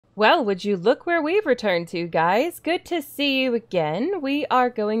Well, would you look where we've returned to, guys? Good to see you again. We are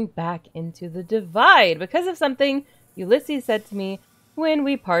going back into the Divide because of something Ulysses said to me when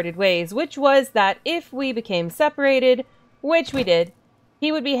we parted ways, which was that if we became separated, which we did,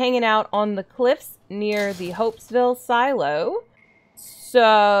 he would be hanging out on the cliffs near the Hopesville silo.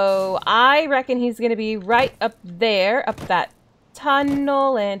 So I reckon he's going to be right up there, up that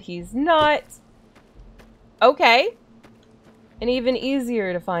tunnel, and he's not. Okay. An even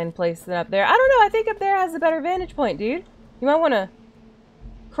easier to find place than up there. I don't know, I think up there has a better vantage point, dude. You might want to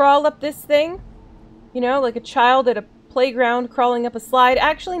crawl up this thing. You know, like a child at a playground crawling up a slide.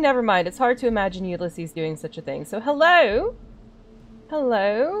 Actually, never mind. It's hard to imagine Ulysses doing such a thing. So, hello?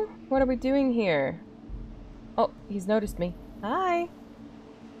 Hello? What are we doing here? Oh, he's noticed me. Hi.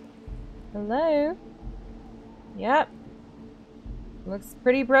 Hello? Yep. Looks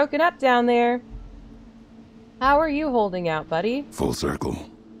pretty broken up down there. How are you holding out, buddy? Full circle.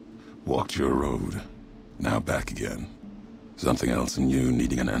 Walked your road. Now back again. Something else in you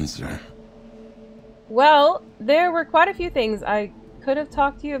needing an answer. Well, there were quite a few things I could have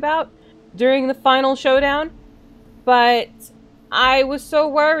talked to you about during the final showdown, but I was so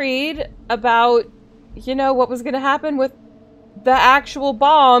worried about, you know, what was going to happen with the actual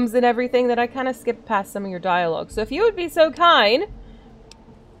bombs and everything that I kind of skipped past some of your dialogue. So if you would be so kind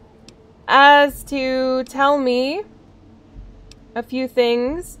as to tell me a few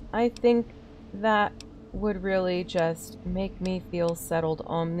things, I think that would really just make me feel settled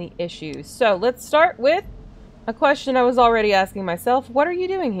on the issues. So let's start with a question I was already asking myself. What are you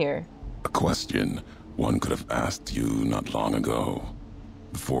doing here? A question one could have asked you not long ago,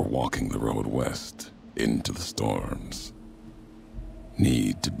 before walking the road west into the storms.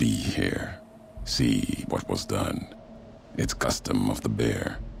 Need to be here, see what was done. It's custom of the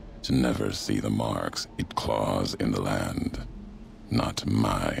bear to never see the marks it claws in the land. Not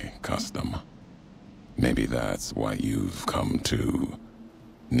my custom. Maybe that's why you've come to.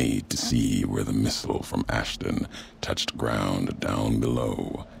 Need to see where the missile from Ashton touched ground down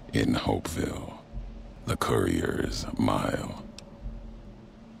below in Hopeville. The Courier's Mile.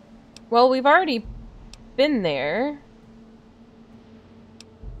 Well, we've already been there.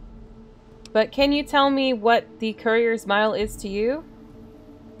 But can you tell me what the Courier's Mile is to you?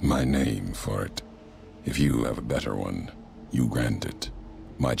 My name for it. If you have a better one, you grant it.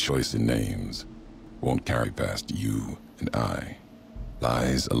 My choice in names won't carry past you and I.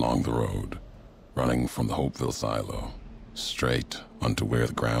 Lies along the road, running from the Hopeville silo, straight onto where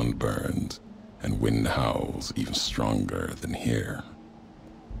the ground burns and wind howls even stronger than here.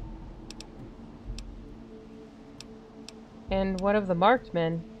 And what of the marked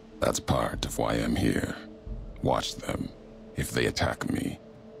men? That's part of why I'm here. Watch them. If they attack me,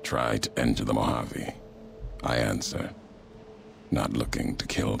 try to enter the Mojave. I answer. Not looking to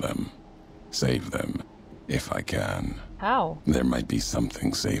kill them. Save them, if I can. How? There might be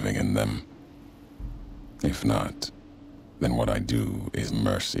something saving in them. If not, then what I do is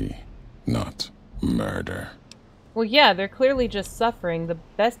mercy, not murder. Well, yeah, they're clearly just suffering. The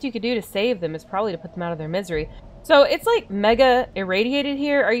best you could do to save them is probably to put them out of their misery. So it's like mega irradiated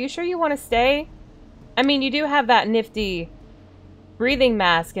here. Are you sure you want to stay? I mean, you do have that nifty breathing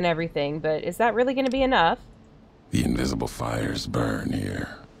mask and everything, but is that really going to be enough? The invisible fires burn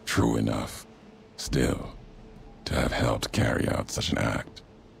here. True enough. Still, to have helped carry out such an act,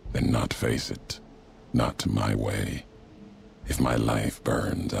 then not face it. Not my way. If my life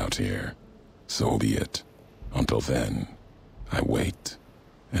burns out here, so be it. Until then, I wait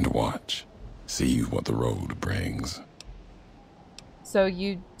and watch. See what the road brings. So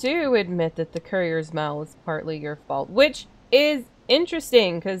you do admit that the Courier's Mile is partly your fault, which is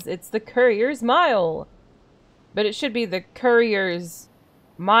interesting because it's the Courier's Mile. But it should be the Courier's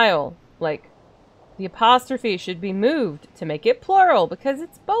Mile. Like, the apostrophe should be moved to make it plural because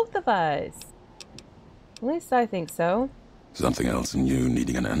it's both of us. At least I think so. Something else in you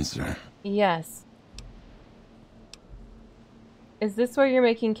needing an answer? Yes. Is this where you're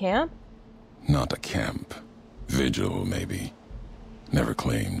making camp? Not a camp. Vigil, maybe. Never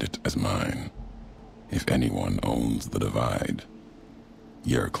claimed it as mine. If anyone owns the Divide,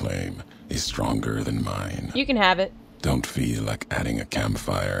 your claim is stronger than mine. You can have it. Don't feel like adding a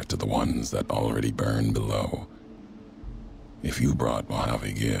campfire to the ones that already burn below. If you brought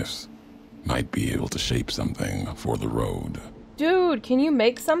Mojave gifts, might be able to shape something for the road. Dude, can you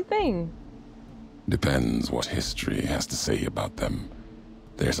make something? Depends what history has to say about them.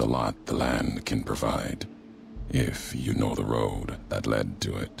 There's a lot the land can provide, if you know the road that led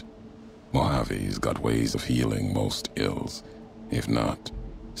to it. Mojave's got ways of healing most ills. If not,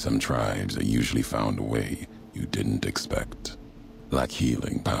 some tribes are usually found a way you didn't expect. Like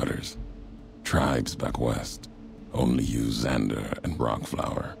healing powders. Tribes back west only use Xander and rock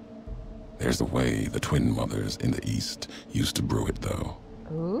flour. There's a way the twin mothers in the east used to brew it, though.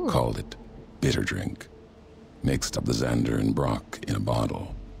 Ooh. Called it bitter drink. Mixed up the Xander and Brock in a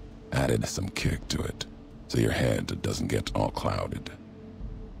bottle. Added some kick to it, so your head doesn't get all clouded.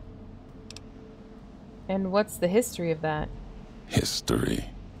 And what's the history of that? History.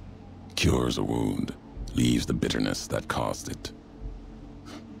 Cures a wound, leaves the bitterness that caused it.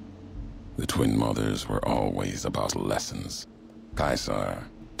 The twin mothers were always about lessons. Caesar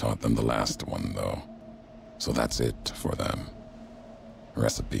taught them the last one, though. So that's it for them.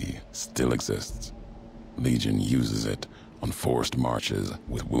 Recipe still exists. Legion uses it on forced marches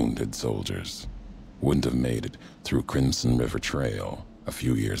with wounded soldiers. Wouldn't have made it through Crimson River Trail a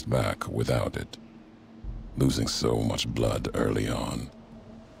few years back without it. Losing so much blood early on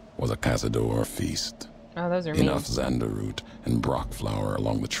was a Cazador feast. Oh, those are Enough mean. Xander root and Brock flour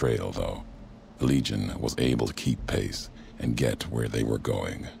along the trail, though. The Legion was able to keep pace and get where they were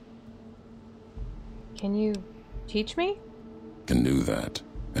going. Can you teach me? Can do that,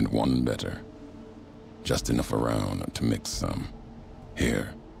 and one better. Just enough around to mix some.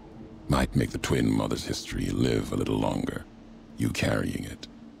 Here. Might make the twin mother's history live a little longer. You carrying it.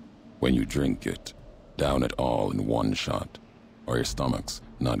 When you drink it, down it all in one shot, or your stomach's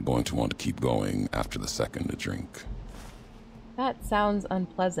not going to want to keep going after the second drink. That sounds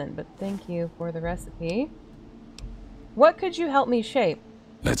unpleasant, but thank you for the recipe. What could you help me shape?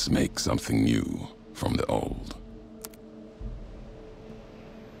 Let's make something new from the old.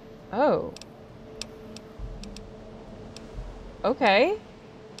 Oh. Okay.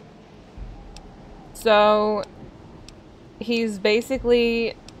 So, he's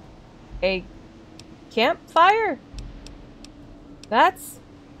basically a campfire? That's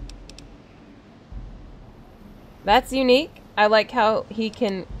unique. I like how he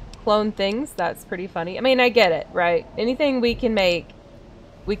can clone things. That's pretty funny. I mean, I get it, right? Anything we can make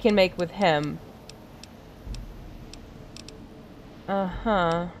with him.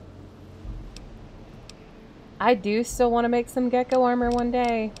 Uh-huh. I do still want to make some gecko armor one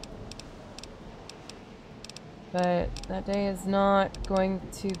day. But that day is not going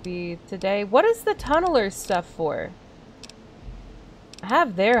to be today. What is the tunneler stuff for? I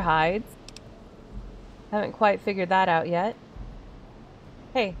have their hides. Haven't quite figured that out yet.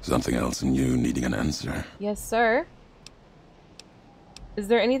 Hey. Something else in you needing an answer? Yes, sir. Is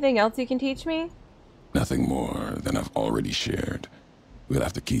there anything else you can teach me? Nothing more than I've already shared. We'll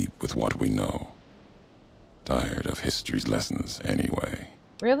have to keep with what we know. Tired of history's lessons anyway.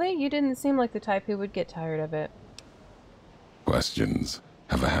 Really? You didn't seem like the type who would get tired of it. Questions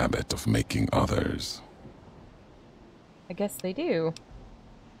have a habit of making others. I guess they do.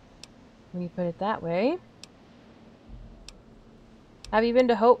 When you put it that way. Have you been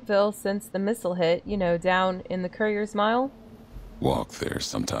to Hopeville since the missile hit, you know, down in the Courier's Mile? Walk there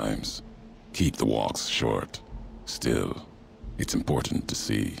sometimes. Keep the walks short. Still, it's important to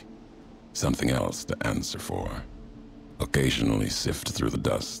see. Something else to answer for. Occasionally sift through the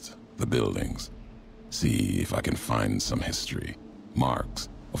dust, the buildings. See if I can find some history, marks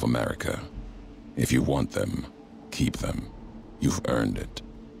of America. If you want them, keep them. You've earned it.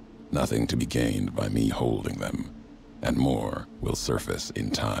 Nothing to be gained by me holding them. And more will surface in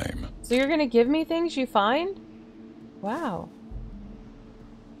time. So you're gonna give me things you find? Wow.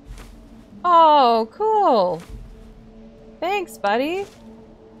 Oh, cool. Thanks, buddy.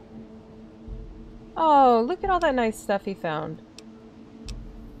 Oh, look at all that nice stuff he found.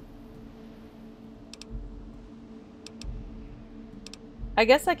 I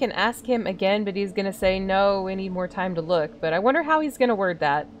guess I can ask him again, but he's gonna say, no, we need more time to look. But I wonder how he's gonna word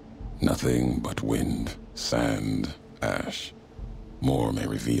that. Nothing but wind, sand, ash. More may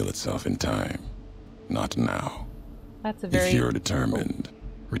reveal itself in time. Not now. That's a very... If you're determined,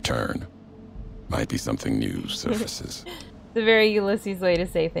 return. Might be something new surfaces. It's a very Ulysses way to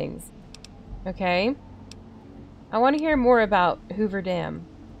say things. Okay. I want to hear more about Hoover Dam.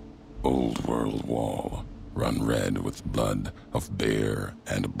 Old world wall, run red with blood of bear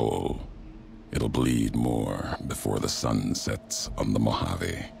and bull. It'll bleed more before the sun sets on the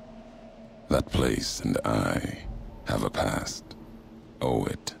Mojave. That place and I have a past. Owe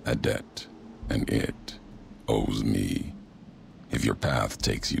it a debt, and it owes me. If your path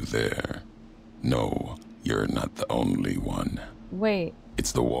takes you there, know you're not the only one. Wait.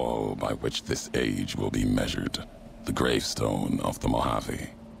 It's the wall by which this age will be measured. The gravestone of the Mojave.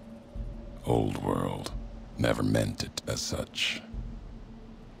 Old world never meant it as such.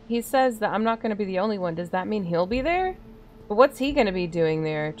 He says that I'm not going to be the only one. Does that mean he'll be there? But what's he going to be doing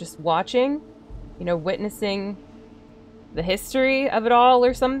there? Just watching? You know, witnessing the history of it all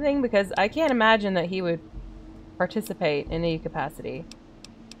or something, because I can't imagine that he would participate in any capacity.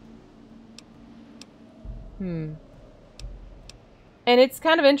 And it's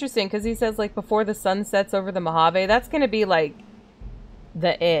kind of interesting because he says, like, before the sun sets over the Mojave, that's going to be, like,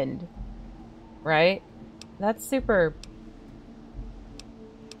 the end. Right? That's super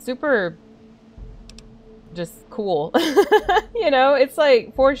just cool. You know, it's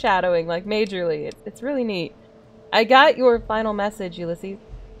like foreshadowing, like, majorly. It's really neat. I got your final message, Ulysses.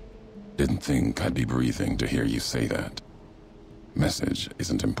 Didn't think I'd be breathing to hear you say that. Message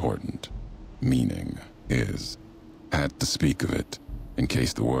isn't important. Meaning is. Had to speak of it, in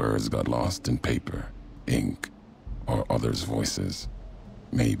case the words got lost in paper, ink, or others' voices.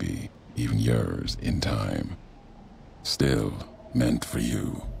 Maybe even yours in time. Still meant for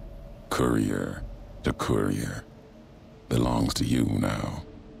you. Courier to courier. Belongs to you now.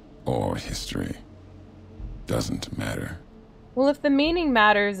 Or history. Doesn't matter. Well, if the meaning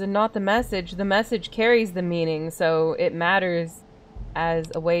matters and not the message carries the meaning, so it matters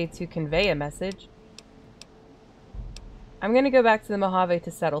as a way to convey a message. I'm gonna go back to the Mojave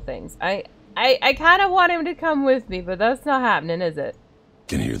to settle things. I kind of want him to come with me, but that's not happening, is it?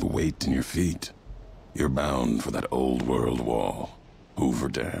 Can hear the weight in your feet. You're bound for that old world wall. Hoover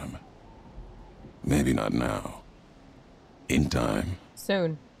Dam. Maybe not now. In time.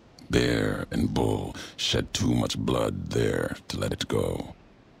 Soon. Bear and bull shed too much blood there to let it go.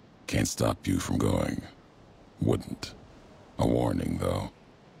 Can't stop you from going. Wouldn't. A warning, though.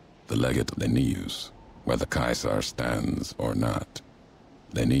 The legate Linnaeus, whether Caesar stands or not,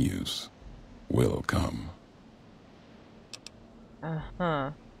 Linnaeus will come.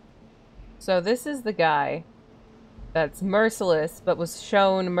 Uh-huh. So this is the guy that's merciless, but was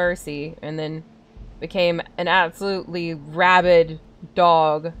shown mercy, and then became an absolutely rabid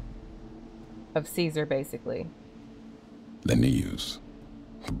dog of Caesar, basically. Linnaeus,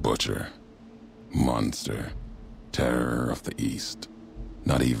 the butcher, monster, terror of the East.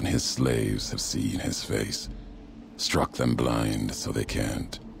 Not even his slaves have seen his face. Struck them blind so they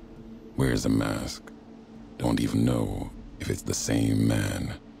can't. Wears a mask. Don't even know if it's the same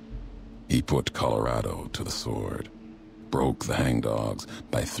man. He put Colorado to the sword. Broke the hangdogs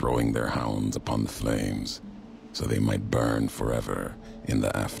by throwing their hounds upon the flames, so they might burn forever in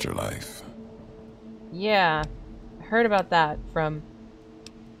the afterlife. Yeah, I heard about that from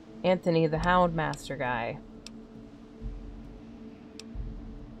Anthony, the Houndmaster guy.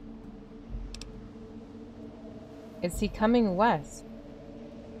 Is he coming west?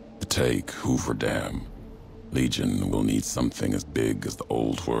 To take Hoover Dam, Legion will need something as big as the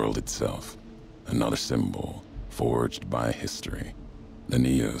old world itself. Another symbol forged by history.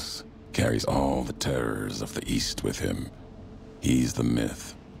 Linnaeus carries all the terrors of the East with him. He's the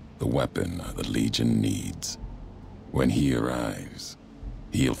myth, the weapon the Legion needs. When he arrives,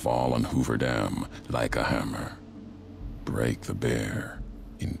 he'll fall on Hoover Dam like a hammer. Break the bear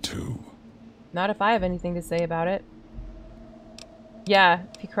in two. Not if I have anything to say about it. Yeah,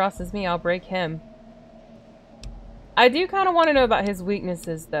 if he crosses me, I'll break him. I do kind of want to know about his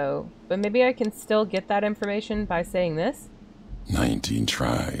weaknesses, though. But maybe I can still get that information by saying this? 19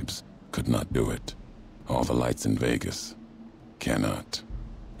 tribes could not do it. All the lights in Vegas cannot.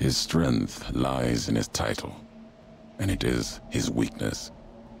 His strength lies in his title, and it is his weakness.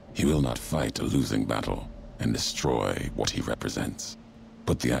 He will not fight a losing battle and destroy what he represents.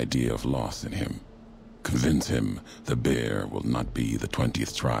 Put the idea of loss in him. Convince him the bear will not be the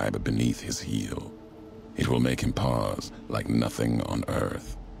 20th tribe beneath his heel. It will make him pause like nothing on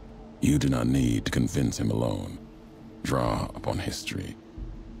earth. You do not need to convince him alone. Draw upon history.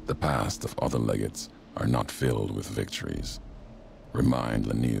 The past of other legates are not filled with victories. Remind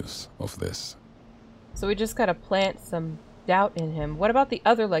Linnaeus of this. So we just gotta plant some doubt in him. What about the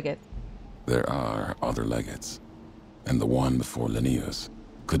other legates? There are other legates, and the one before Linnaeus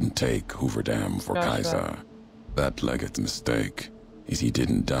couldn't take Hoover Dam for Joshua. Caesar. That legate's mistake is he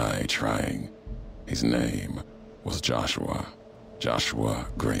didn't die trying. His name was Joshua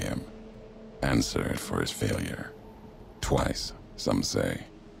Graham. Answered for his failure. Twice, some say.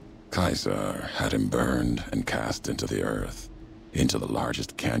 Caesar had him burned and cast into the earth, into the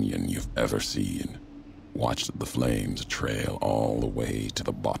largest canyon you've ever seen. Watched the flames trail all the way to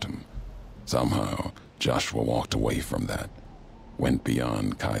the bottom. Somehow, Joshua walked away from that, went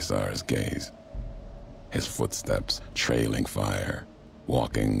beyond Caesar's gaze. His footsteps trailing fire,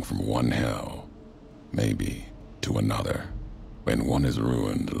 walking from one hell, maybe, to another. When one is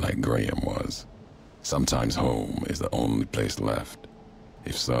ruined like Graham was, sometimes home is the only place left.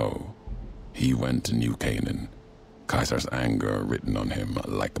 If so, he went to New Canaan, Caesar's anger written on him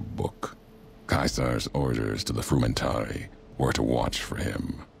like a book. Caesar's orders to the Frumentari were to watch for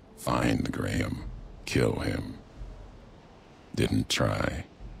him, find Graham, kill him. Didn't try.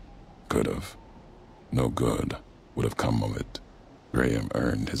 Could've. No good would have come of it. Graham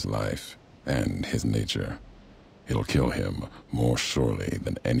earned his life and his nature. It'll kill him more surely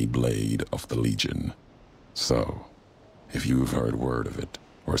than any blade of the Legion. So, if you've heard word of it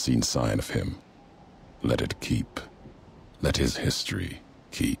or seen sign of him, let it keep. Let his history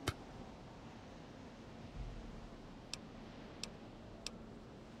keep.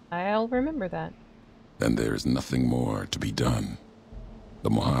 I'll remember that. Then there is nothing more to be done. The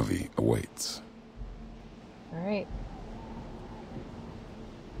Mojave awaits. All right.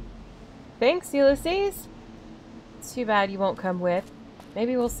 Thanks, Ulysses. It's too bad you won't come with.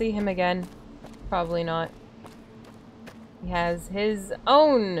 Maybe we'll see him again. Probably not. He has his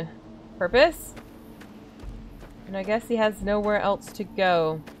own purpose. And I guess he has nowhere else to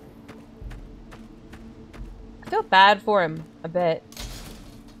go. I feel bad for him a bit.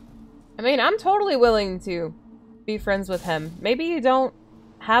 I mean, I'm totally willing to be friends with him. Maybe you don't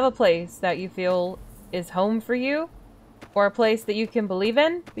have a place that you feel is home for you, or a place that you can believe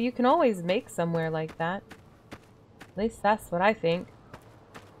in, but you can always make somewhere like that. At least that's what I think.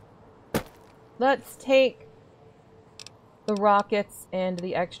 Let's take the rockets and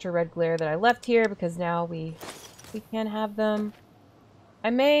the extra red glare that I left here, because now we can have them. I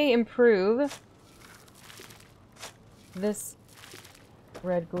may improve this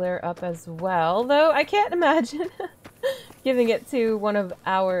red glare up as well, though I can't imagine giving it to one of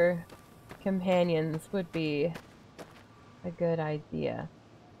our companions would be a good idea.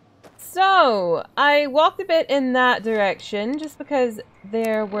 So, I walked a bit in that direction just because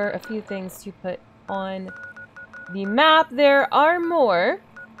there were a few things to put on the map. There are more,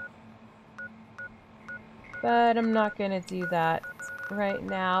 but I'm not gonna do that right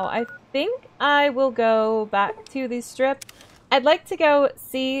now. I think I will go back to the strip. I'd like to go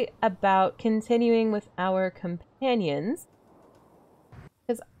see about continuing with our companions,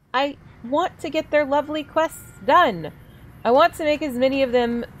 because I want to get their lovely quests done. I want to make as many of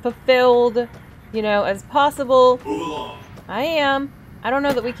them fulfilled, you know, as possible. I am. I don't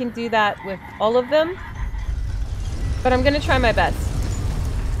know that we can do that with all of them, but I'm going to try my best.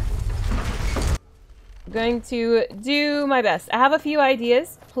 I'm going to do my best. I have a few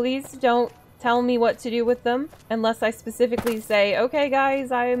ideas. Please don't tell me what to do with them unless I specifically say, okay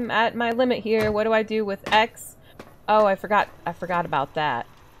guys, I'm at my limit here. What do I do with X? Oh, I forgot about that.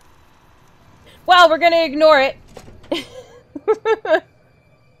 Well, we're gonna ignore it.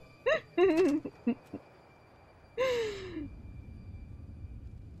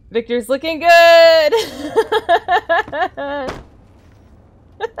 Victor's looking good.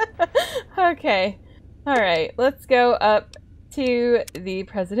 Okay. All right, let's go up to the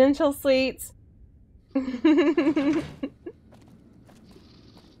presidential suite. And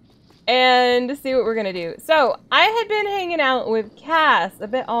see what we're gonna do. So, I had been hanging out with Cass a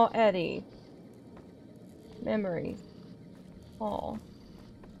bit already. Memories. Oh.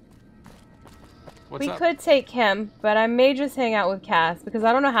 What's up? We could take him, but I may just hang out with Cass because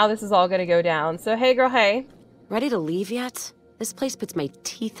I don't know how this is all gonna go down. So, hey girl, hey. Ready to leave yet? This place puts my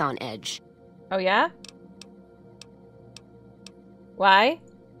teeth on edge. Oh yeah? Why?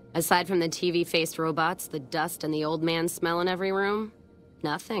 Aside from the TV-faced robots, the dust, and the old man smell in every room,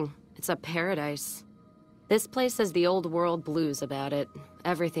 nothing. It's a paradise. This place has the old world blues about it.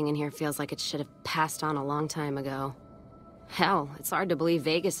 Everything in here feels like it should have passed on a long time ago. Hell, it's hard to believe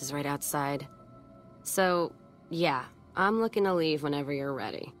Vegas is right outside. So, yeah, I'm looking to leave whenever you're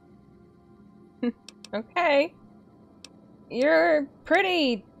ready. Okay. You're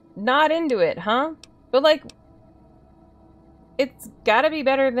pretty not into it, huh? But like, it's gotta be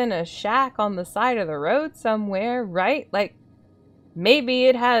better than a shack on the side of the road somewhere, right? Like, maybe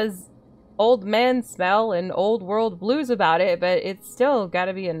it has old man smell and old world blues about it, but it's still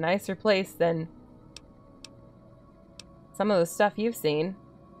gotta be a nicer place than some of the stuff you've seen.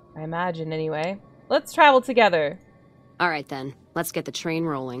 I imagine, anyway. Let's travel together. Alright then, let's get the train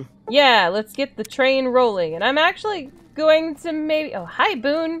rolling. Yeah, let's get the train rolling. And I'm actually going to maybe... Oh, hi,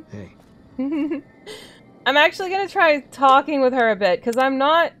 Boone. Hey. I'm actually going to try talking with her a bit, because I'm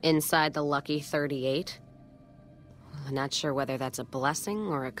not... Inside the lucky 38? I'm not sure whether that's a blessing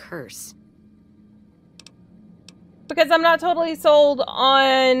or a curse. Because I'm not totally sold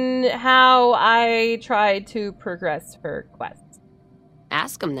on how I tried to progress her quest.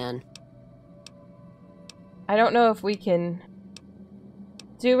 Ask him then. I don't know if we can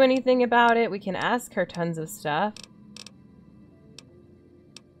do anything about it. We can ask her tons of stuff.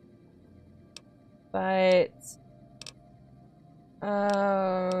 But...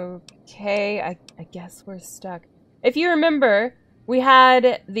 Okay, I guess we're stuck. If you remember, we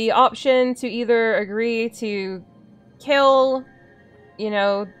had the option to either agree to kill, you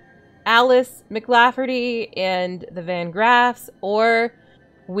know, Alice McLafferty and the Van Graffs, or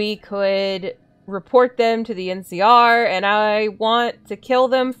we could report them to the NCR, and I want to kill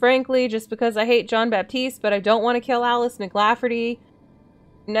them, frankly, just because I hate John Baptiste, but I don't want to kill Alice McLafferty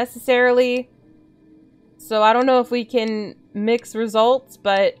necessarily. So I don't know if we can mix results,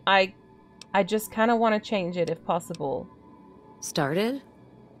 but I just kind of want to change it if possible. Started?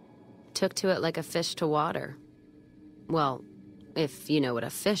 Took to it like a fish to water. Well, if you know what a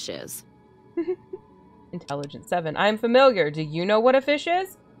fish is. Intelligence 7. I'm familiar. Do you know what a fish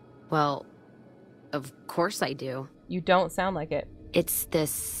is? Well, of course I do. You don't sound like it. It's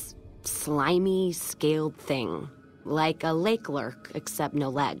this slimy, scaled thing. Like a lake lurk, except no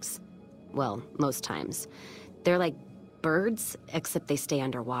legs. Well, most times. They're like birds, except they stay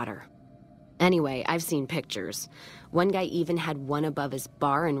underwater. Anyway, I've seen pictures. One guy even had one above his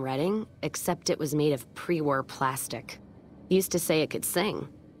bar in Reading, except it was made of pre-war plastic. He used to say it could sing,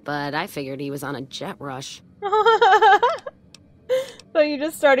 but I figured he was on a jet rush. So you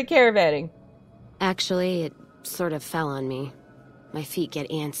just started caravanning? Actually, it sort of fell on me. My feet get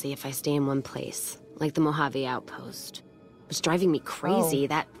antsy if I stay in one place, like the Mojave Outpost. It's driving me crazy,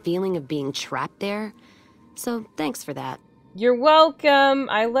 that feeling of being trapped there. So thanks for that. You're welcome.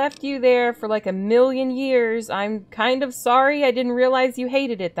 I left you there for like 1,000,000 years. I'm kind of sorry. I didn't realize you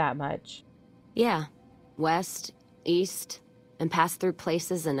hated it that much. Yeah. West, east, and passed through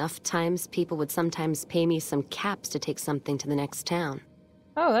places enough times people would sometimes pay me some caps to take something to the next town.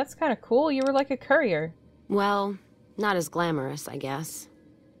 Oh, that's kind of cool. You were like a courier. Well, not as glamorous, I guess.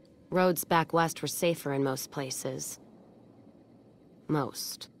 Roads back west were safer in most places.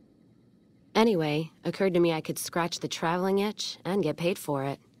 Most. Anyway, occurred to me I could scratch the traveling itch and get paid for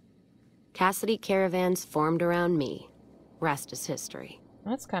it. Cassidy caravans formed around me. Rest is history.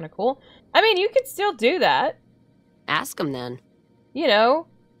 That's kind of cool. I mean, you could still do that. Ask him then. You know,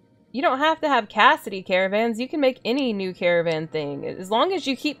 you don't have to have Cassidy caravans. You can make any new caravan thing. As long as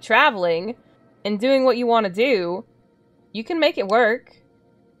you keep traveling and doing what you want to do, you can make it work.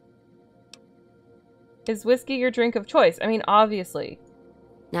 Is whiskey your drink of choice? I mean, obviously.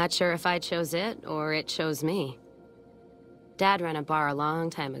 Not sure if I chose it or it chose me. Dad ran a bar a long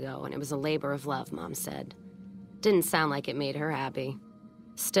time ago, and it was a labor of love, Mom said. Didn't sound like it made her happy.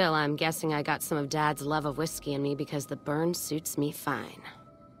 Still, I'm guessing I got some of Dad's love of whiskey in me because the burn suits me fine.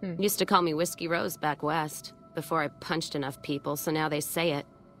 Used to call me Whiskey Rose back west, before I punched enough people, so now they say it.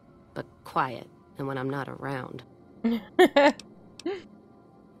 But quiet, and when I'm not around.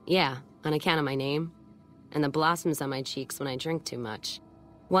 Yeah, on account of my name. And the blossoms on my cheeks when I drink too much.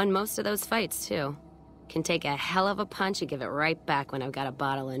 Won most of those fights, too. Can take a hell of a punch and give it right back when I've got a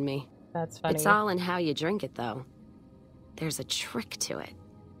bottle in me. That's funny. It's all in how you drink it, though. There's a trick to it.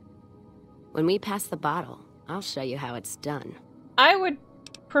 When we pass the bottle, I'll show you how it's done. I would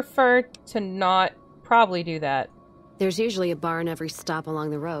prefer to not probably do that. There's usually a bar in every stop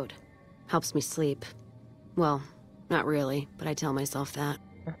along the road. Helps me sleep. Well, not really, but I tell myself that.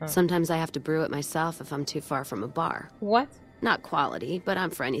 Sometimes I have to brew it myself if I'm too far from a bar. What? Not quality, but I'm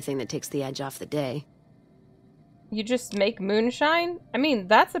for anything that takes the edge off the day. You just make moonshine? I mean,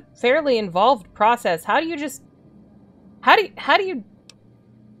 that's a fairly involved process. How do you just... How do you...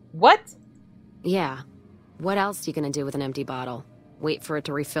 What? Yeah. What else are you gonna do with an empty bottle? Wait for it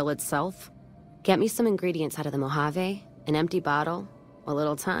to refill itself? Get me some ingredients out of the Mojave, an empty bottle, a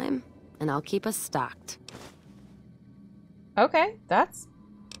little time, and I'll keep us stocked. Okay, that's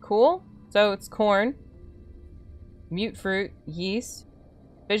cool. So it's corn, mute fruit, yeast,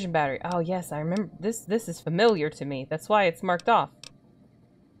 fission battery. Oh yes, I remember this. This is familiar to me. That's why it's marked off.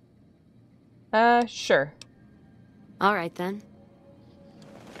 Sure. All right then.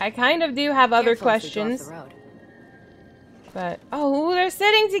 I kind of do have other questions. But oh, they're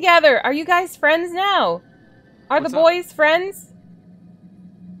sitting together. Are you guys friends now? Are the boys friends?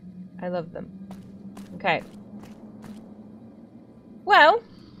 I love them. Okay. Well,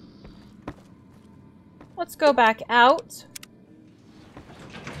 let's go back out.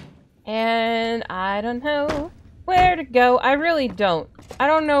 And I don't know where to go. I really don't. I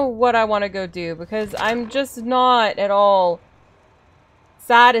don't know what I want to go do because I'm just not at all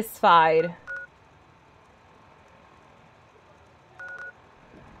satisfied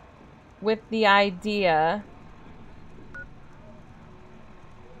with the idea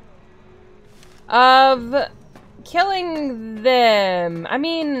of killing them. I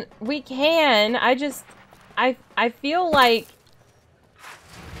mean, we can. I feel like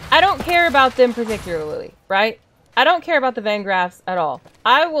I don't care about them particularly, right? I don't care about the Van Graffs at all.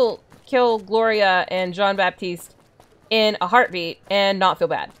 I will kill Gloria and Jean Baptiste in a heartbeat and not feel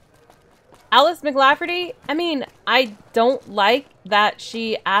bad. Alice McLafferty, I mean, I don't like that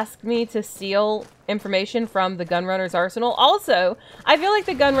she asked me to steal information from the Gunrunner's arsenal. Also, I feel like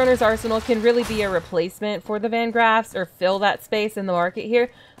the Gunrunner's arsenal can really be a replacement for the Van Graffs or fill that space in the market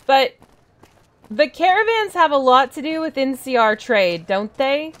here. But the caravans have a lot to do with NCR trade, don't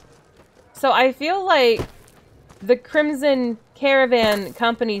they? So I feel like the Crimson Caravan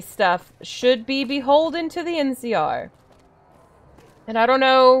Company stuff should be beholden to the NCR. And I don't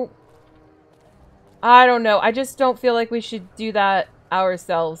know. I just don't feel like we should do that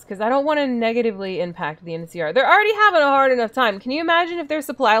ourselves because I don't want to negatively impact the NCR. They're already having a hard enough time. Can you imagine if their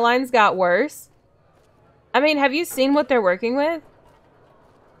supply lines got worse? I mean, have you seen what they're working with?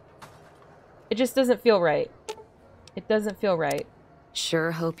 It just doesn't feel right. It doesn't feel right.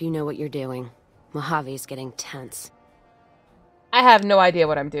 Sure hope you know what you're doing. Mojave's getting tense. I have no idea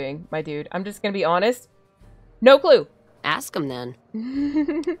what I'm doing, my dude. I'm just gonna be honest. No clue. Ask him then.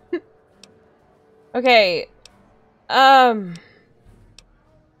 Okay. I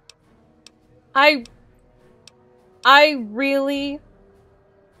really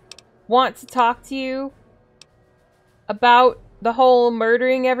want to talk to you about the whole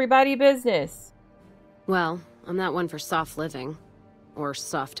murdering everybody business. Well, I'm not one for soft living. Or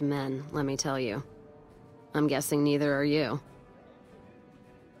soft men, let me tell you. I'm guessing neither are you.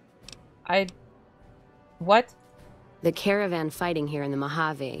 What? The caravan fighting here in the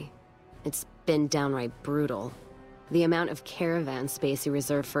Mojave, it's been downright brutal. The amount of caravan space you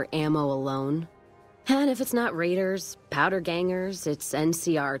reserve for ammo alone. And if it's not raiders, powder gangers, it's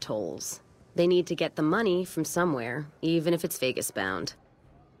NCR tolls. They need to get the money from somewhere, even if it's Vegas bound.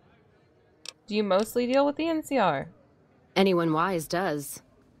 Do you mostly deal with the NCR? Anyone wise does.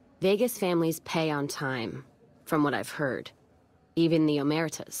 Vegas families pay on time, from what I've heard. Even the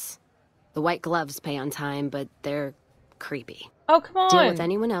Omertas. The White Gloves pay on time, but they're creepy. Oh, come on. Deal with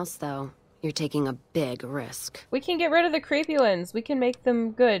anyone else, though. You're taking a big risk. We can get rid of the creepy ones. We can make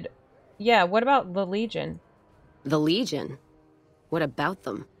them good. Yeah, what about the Legion? The Legion? What about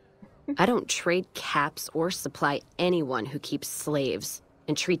them? I don't trade caps or supply anyone who keeps slaves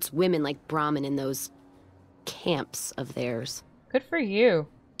and treats women like Brahmin in those camps of theirs. Good for you.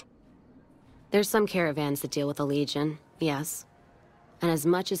 There's some caravans that deal with the Legion, yes. And as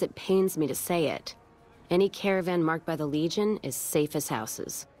much as it pains me to say it, any caravan marked by the Legion is safe as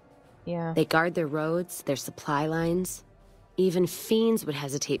houses. Yeah. They guard their roads, their supply lines. Even fiends would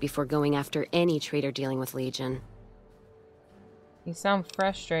hesitate before going after any trader dealing with Legion. You sound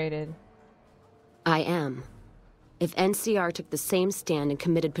frustrated. I am. If NCR took the same stand and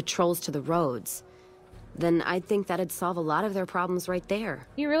committed patrols to the roads, then I'd think that'd solve a lot of their problems right there.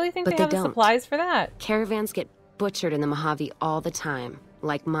 You really think But they have the don't. supplies for that? Caravans get butchered in the Mojave all the time,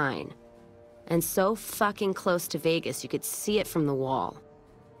 like mine. And so fucking close to Vegas, you could see it from the wall.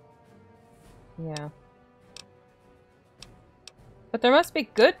 Yeah. But there must be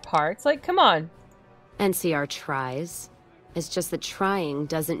good parts. Like, come on. NCR tries. It's just that trying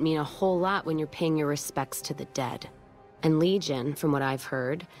doesn't mean a whole lot when you're paying your respects to the dead. And Legion, from what I've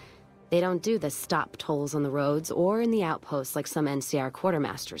heard, they don't do the stop tolls on the roads or in the outposts like some NCR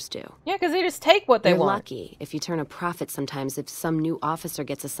quartermasters do. Yeah, because they just take what they You're want. lucky if you turn a profit sometimes. If some new officer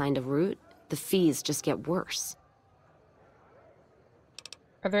gets assigned a route, the fees just get worse.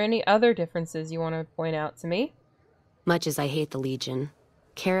 Are there any other differences you want to point out to me? Much as I hate the Legion,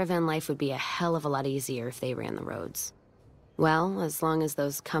 caravan life would be a hell of a lot easier if they ran the roads. Well, as long as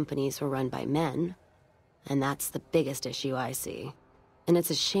those companies were run by men. And that's the biggest issue I see. And it's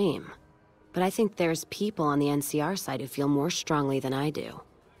a shame. But I think there's people on the NCR side who feel more strongly than I do.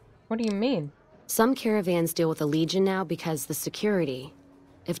 What do you mean? Some caravans deal with the Legion now because the security.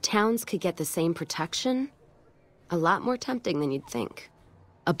 If towns could get the same protection, a lot more tempting than you'd think.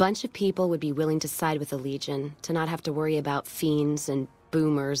 A bunch of people would be willing to side with the Legion to not have to worry about fiends and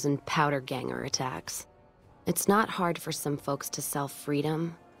boomers and powder ganger attacks. It's not hard for some folks to sell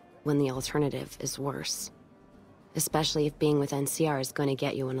freedom when the alternative is worse. Especially if being with NCR is going to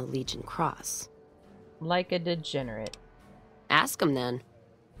get you on a Legion cross. Like a degenerate. Ask him then.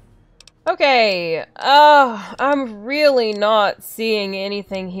 Okay. I'm really not seeing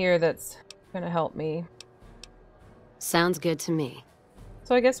anything here that's gonna help me. Sounds good to me.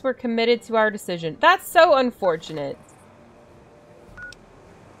 So I guess we're committed to our decision. That's so unfortunate.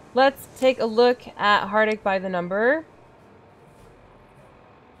 Let's take a look at Heartache by the Number.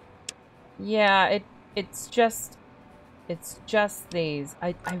 Yeah, it's just these.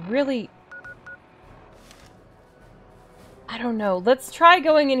 I I don't know. Let's try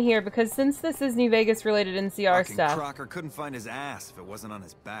going in here, because since this is New Vegas related NCR stuff... Crocker couldn't find his ass if it wasn't on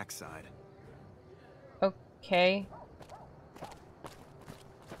his backside. Okay.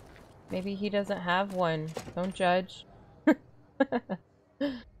 Maybe he doesn't have one. Don't judge.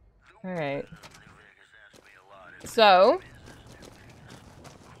 Alright. So...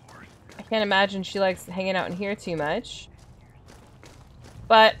 I can't imagine she likes hanging out in here too much.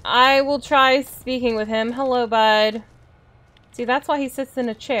 But I will try speaking with him. Hello, bud. See, that's why he sits in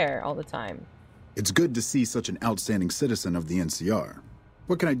a chair all the time. It's good to see such an outstanding citizen of the NCR.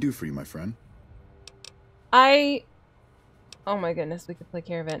 What can I do for you, my friend? Oh my goodness, we could play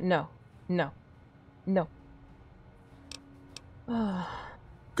Caravan. No. No. No.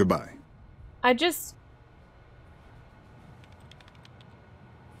 Goodbye.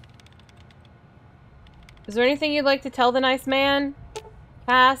 Is there anything you'd like to tell the nice man,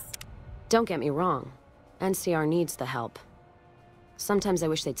 Cass? Don't get me wrong. NCR needs the help. Sometimes I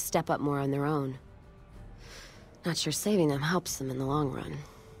wish they'd step up more on their own. Not sure saving them helps them in the long run.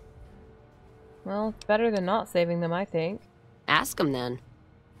 Well, it's better than not saving them, I think. Ask them then.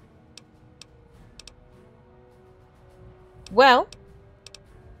 Well,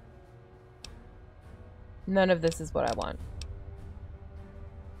 none of this is what I want.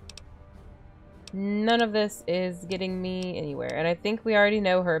 None of this is getting me anywhere. And I think we already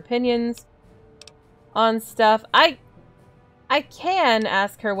know her opinions on stuff. I can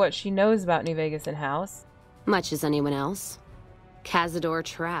ask her what she knows about New Vegas in-house. Much as anyone else. Cazador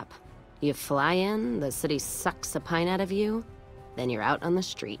trap. You fly in, the city sucks a pint out of you, then you're out on the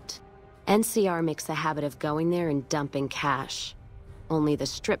street. NCR makes a habit of going there and dumping cash. Only the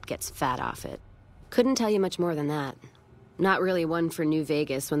Strip gets fat off it. Couldn't tell you much more than that. Not really one for New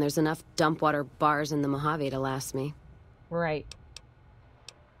Vegas when there's enough dump water bars in the Mojave to last me. Right.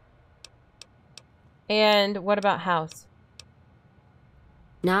 And what about House?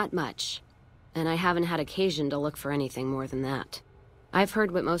 Not much. And I haven't had occasion to look for anything more than that. I've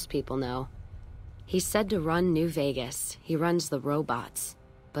heard what most people know. He's said to run New Vegas. He runs the robots.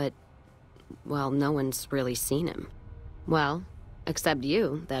 But, well, no one's really seen him. Well, except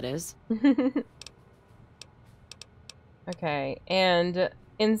you, that is. Okay, and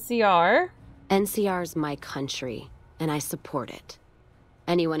NCR? NCR's my country, and I support it.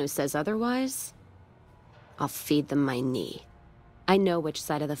 Anyone who says otherwise, I'll feed them my knee. I know which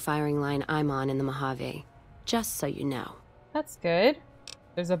side of the firing line I'm on in the Mojave, just so you know. That's good.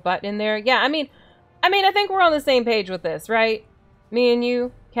 There's a butt in there. Yeah, I mean, I think we're on the same page with this, right? Me and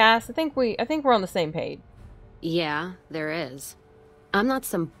you, Cass, I think we're on the same page. Yeah, there is. I'm not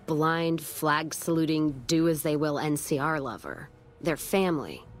some blind, flag-saluting, do-as-they-will NCR lover. They're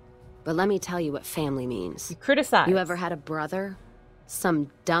family. But let me tell you what family means. You criticize. You ever had a brother?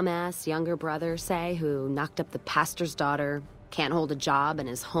 Some dumbass younger brother, say, who knocked up the pastor's daughter, can't hold a job, and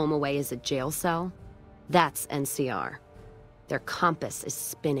is home away as a jail cell? That's NCR. Their compass is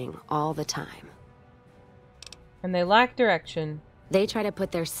spinning all the time. And they lack direction. They try to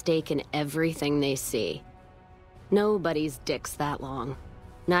put their stake in everything they see. Nobody's dick's that long.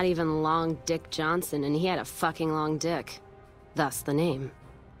 Not even Long Dick Johnson, and he had a fucking long dick. Thus the name.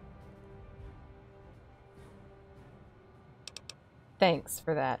 Thanks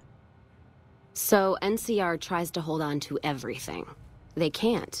for that. So NCR tries to hold on to everything. They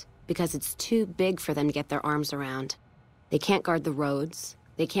can't, because it's too big for them to get their arms around. They can't guard the roads.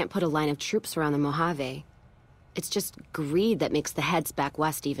 They can't put a line of troops around the Mojave. It's just greed that makes the heads back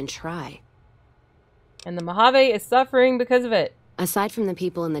west even try. And the Mojave is suffering because of it. Aside from the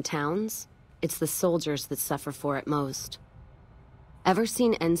people in the towns, it's the soldiers that suffer for it most. Ever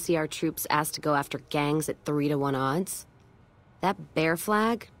seen NCR troops asked to go after gangs at 3-to-1 odds? That bear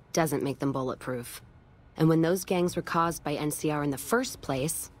flag doesn't make them bulletproof. And when those gangs were caused by NCR in the first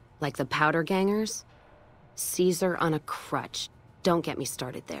place, like the Powder Gangers, Caesar on a crutch. Don't get me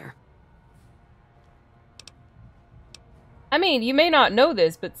started there. I mean, you may not know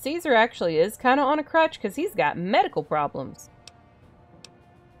this, but Caesar actually is kind of on a crutch because he's got medical problems.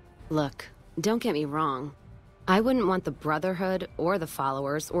 Look, don't get me wrong. I wouldn't want the Brotherhood, or the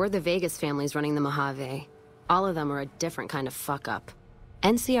Followers, or the Vegas families running the Mojave. All of them are a different kind of fuck-up.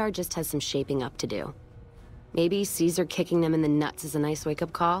 NCR just has some shaping up to do. Maybe Caesar kicking them in the nuts is a nice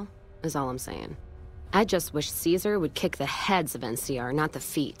wake-up call, is all I'm saying. I just wish Caesar would kick the heads of NCR, not the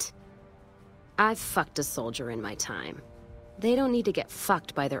feet. I've fucked a soldier in my time. They don't need to get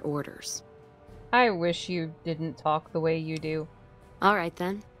fucked by their orders. I wish you didn't talk the way you do. All right,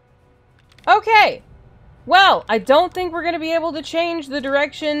 then. Okay! Well, I don't think we're going to be able to change the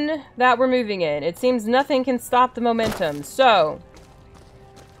direction that we're moving in. It seems nothing can stop the momentum, so...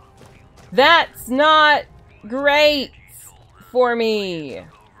 That's not great! for me.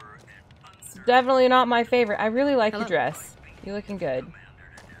 It's definitely not my favorite. I really like your dress. You're looking good.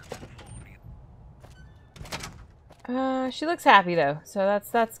 She looks happy though, so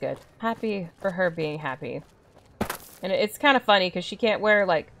that's good. Happy for her being happy. And it's kind of funny because she can't wear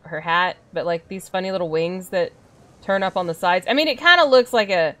like her hat, but like these funny little wings that turn up on the sides. I mean, it kind of looks like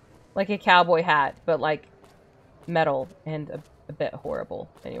a cowboy hat, but like metal and a bit horrible.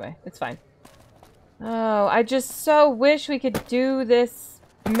 Anyway, it's fine. Oh, I just so wish we could do this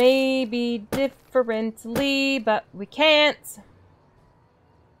maybe differently, but we can't.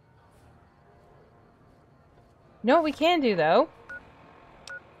 You know what we can do, though?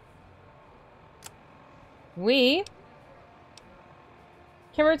 We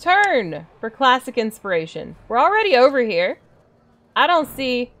can return for classic inspiration. We're already over here. I don't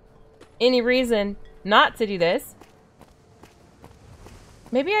see any reason not to do this.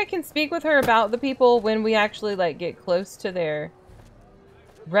 Maybe I can speak with her about the people when we actually, like, get close to their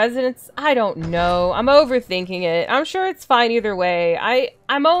residence. I don't know. I'm overthinking it. I'm sure it's fine either way.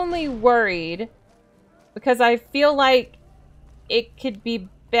 I'm only worried because I feel like it could be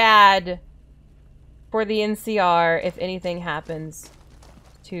bad for the NCR if anything happens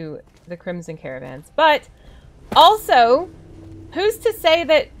to the Crimson Caravans. But also, who's to say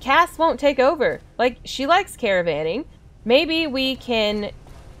that Cass won't take over? Like, she likes caravanning. Maybe we can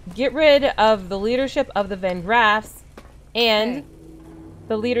get rid of the leadership of the Van Graffs and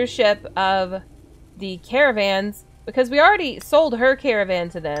the leadership of the caravans because we already sold her caravan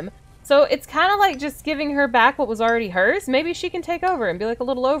to them. So it's kind of like just giving her back what was already hers. Maybe she can take over and be like a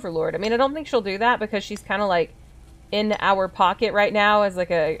little overlord. I mean, I don't think she'll do that because she's kind of like in our pocket right now as like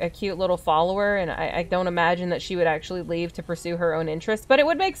a cute little follower. And I don't imagine that she would actually leave to pursue her own interests. But it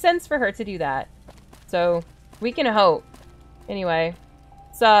would make sense for her to do that. So we can hope. Anyway,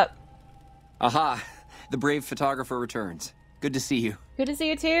 what's up? Aha! The brave photographer returns. Good to see you. Good to see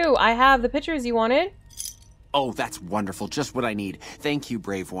you too. I have the pictures you wanted. Oh, that's wonderful. Just what I need. Thank you,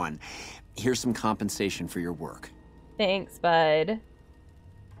 brave one. Here's some compensation for your work. Thanks, bud.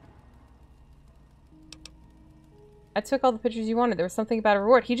 I took all the pictures you wanted. There was something about a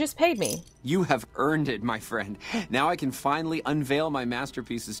reward. He just paid me. You have earned it, my friend. Now I can finally unveil my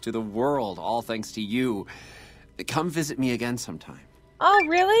masterpieces to the world, all thanks to you. Come visit me again sometime. Oh,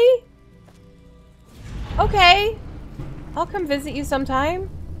 really? Okay. I'll come visit you sometime.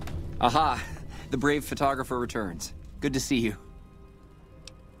 Aha! The brave photographer returns. Good to see you.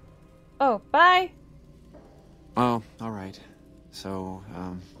 Oh, bye. Oh, all right. So,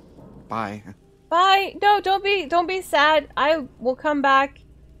 bye. Bye. No, don't be sad. I will come back.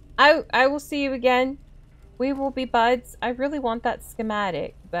 I will see you again. We will be buds. I really want that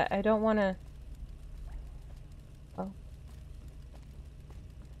schematic, but I don't want to. Oh.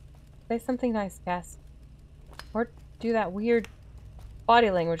 Say something nice, Cass. Or do that weird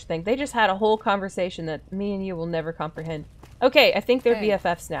body language thing. They just had a whole conversation that me and you will never comprehend. Okay, I think they're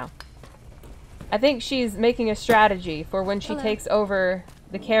BFFs now. I think she's making a strategy for when she takes over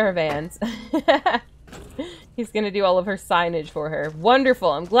the caravans. He's gonna do all of her signage for her.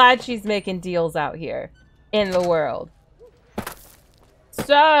 Wonderful. I'm glad she's making deals out here in the world.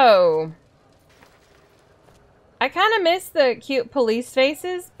 So, I kind of miss the cute police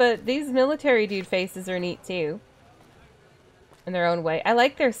faces, but these military dude faces are neat too. In their own way. I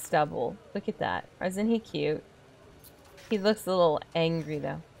like their stubble. Look at that. Isn't he cute? He looks a little angry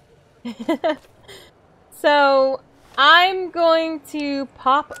though. So, I'm going to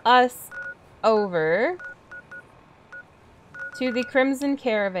pop us over to the Crimson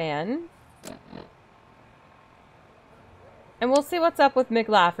Caravan. And we'll see what's up with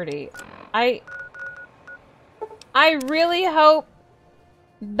McLafferty. I really hope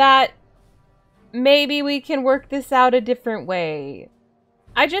that maybe we can work this out a different way.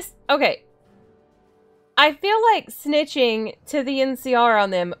 Okay. I feel like snitching to the NCR on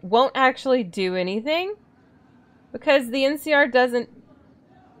them won't actually do anything. Because the NCR doesn't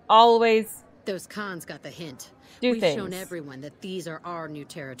always Those cons got the hint. We've shown everyone that these are our new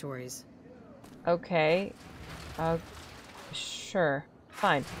territories. Okay. Sure.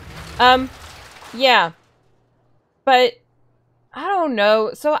 Fine. Yeah. But I don't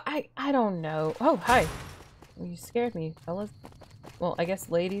know. So I don't know. Oh, hi. You scared me, fellas. Well, I guess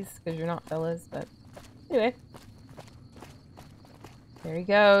ladies, because you're not fellas, but anyway. There he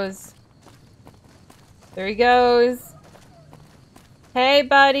goes. There he goes. Hey,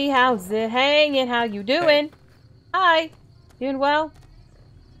 buddy. How's it hanging? How you doing? Hey. Hi. Doing well?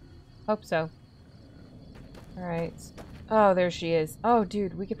 Hope so. Alright. Oh, there she is. Oh,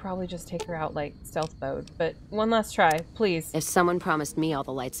 dude, we could probably just take her out, like, stealth mode. But one last try, please. If someone promised me all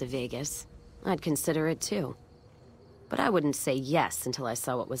the lights of Vegas, I'd consider it too. but I wouldn't say yes until I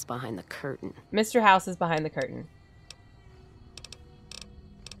saw what was behind the curtain. Mr. House is behind the curtain.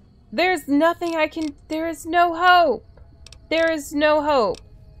 There's nothing I can... There is no hope. There is no hope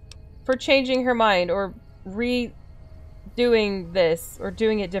for changing her mind or redoing this or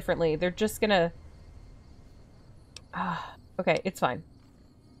doing it differently. They're just gonna... okay, it's fine.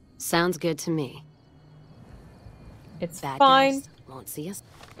 Sounds good to me. It's Bad fine. guys won't see us.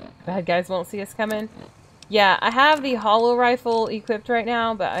 Bad guys won't see us coming. Yeah, I have the hollow rifle equipped right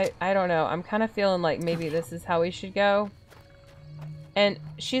now, but I don't know. I'm kind of feeling like maybe this is how we should go. And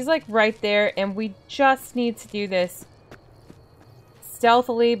she's like right there, and we just need to do this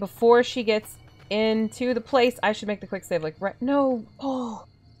stealthily before she gets into the place. I should make the quick save, like, right. No. Oh.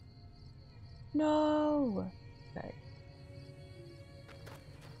 No. Okay.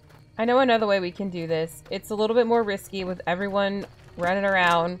 I know another way we can do this. It's a little bit more risky with everyone running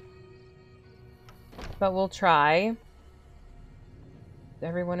around, but we'll try. Is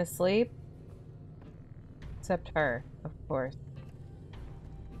everyone asleep? Except her, of course.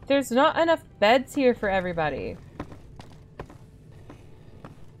 There's not enough beds here for everybody.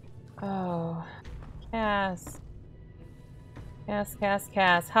 Oh. Cass.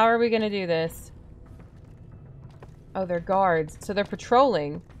 Cass. How are we gonna do this? Oh, they're guards. So they're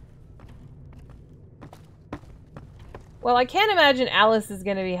patrolling. Well, I can't imagine Alice is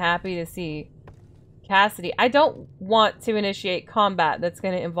gonna be happy to see Cassidy. I don't want to initiate combat that's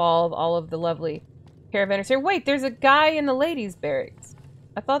gonna involve all of the lovely caravanners here. Wait, there's a guy in the ladies' barracks.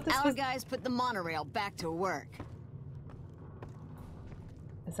 I thought this was... Our guys put the monorail back to work.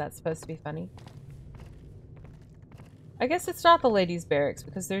 Is that supposed to be funny? I guess it's not the ladies' barracks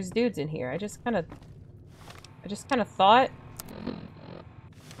because there's dudes in here. I just kind of thought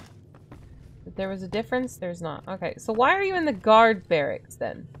that there was a difference. There's not. Okay, so why are you in the guard barracks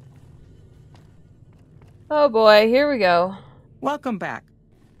then? Oh boy, here we go. Welcome back.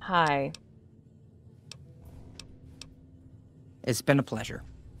 Hi. It's been a pleasure.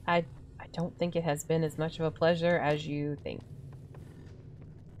 I don't think it has been as much of a pleasure as you think.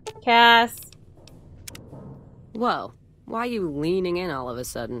 Cass. Whoa. Why are you leaning in all of a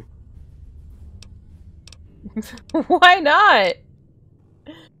sudden? Why not?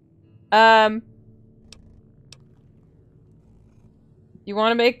 You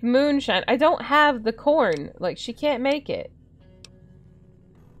want to make moonshine? I don't have the corn. Like, she can't make it.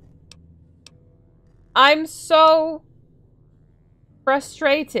 I'm so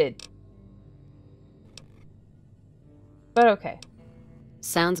frustrated. But okay.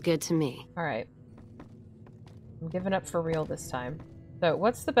 Sounds good to me. Alright. I'm giving up for real this time. So,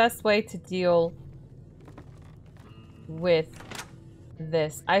 what's the best way to deal with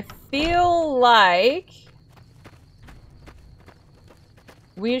this? I feel like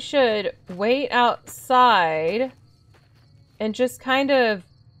we should wait outside and just kind of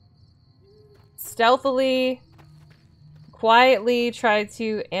stealthily, quietly try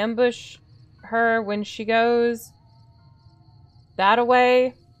to ambush her when she goes that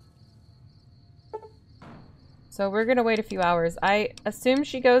away. So we're gonna wait a few hours. I assume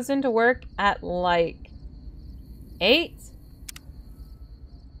she goes into work at like 8.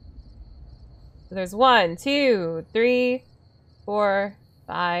 So there's 1, 2, 3, 4,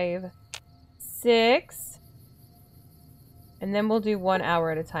 5, 6. And then we'll do 1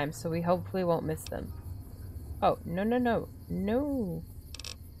 hour at a time, so we hopefully won't miss them. Oh, no. No.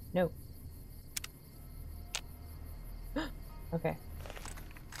 Okay.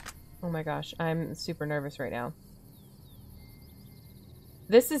 Oh my gosh, I'm super nervous right now.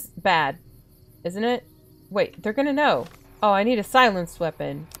 This is bad, isn't it? Wait, they're gonna know. Oh, I need a silenced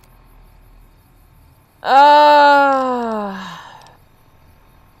weapon.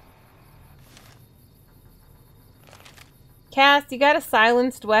 Cass, you got a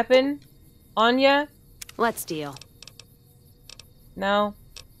silenced weapon on ya? Let's deal. No.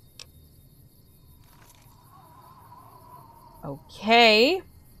 Okay.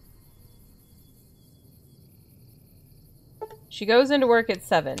 She goes into work at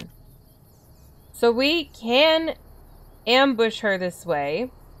 7. So we can ambush her this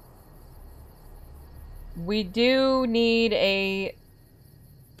way. We do need a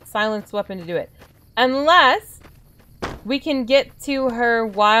silenced weapon to do it. Unless we can get to her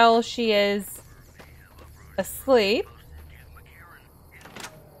while she is asleep.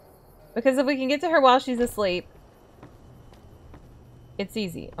 Because if we can get to her while she's asleep, it's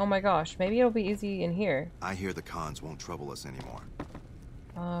easy. Oh my gosh, maybe it'll be easy in here. I hear the cons won't trouble us anymore.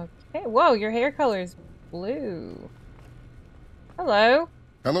 Okay, whoa, your hair color's blue. Hello.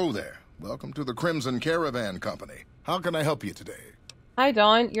 Hello there. Welcome to the Crimson Caravan Company. How can I help you today? Hi,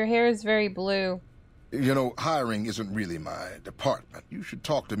 Dawn. Your hair is very blue. You know, hiring isn't really my department. You should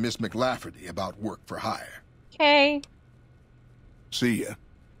talk to Miss McLafferty about work for hire. Okay. See ya.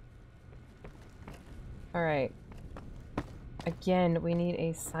 Alright. Again, we need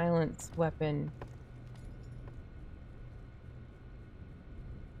a silenced weapon.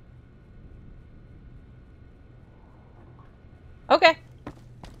 Okay.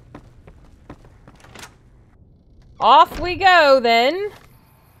 Off we go, then.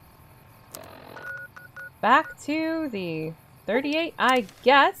 Back to the 38, I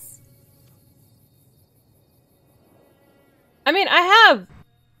guess. I mean, I have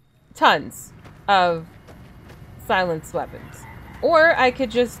tons of silenced weapons. Or I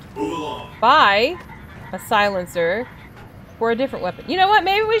could just buy a silencer for a different weapon. You know what?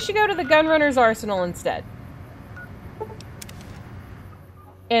 Maybe we should go to the Gunrunner's Arsenal instead.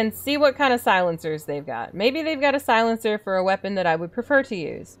 And see what kind of silencers they've got. Maybe they've got a silencer for a weapon that I would prefer to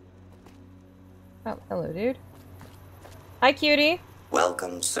use. Oh, hello, dude. Hi, cutie.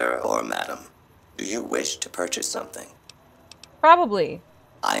 Welcome, sir or madam. Do you wish to purchase something? Probably.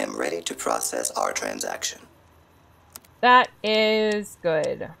 I am ready to process our transaction. That is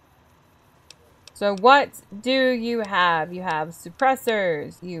good. So what do you have? You have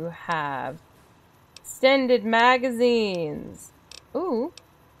suppressors. You have extended magazines. Ooh.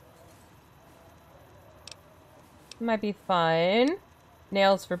 Might be fun.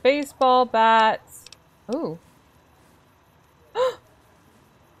 Nails for baseball bats. Ooh.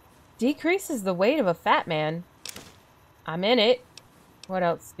 Decreases the weight of a fat man. I'm in it. What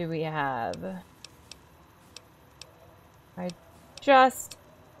else do we have? I just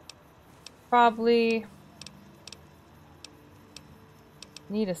probably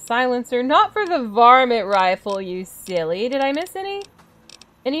need a silencer. Not for the varmint rifle, you silly. Did I miss any?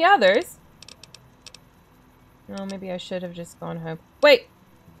 Any others? No, maybe I should have just gone home. Wait!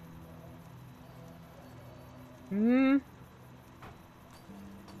 I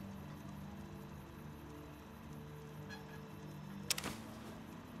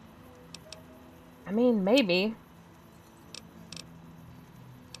mean, maybe.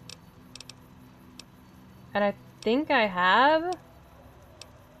 And I think I have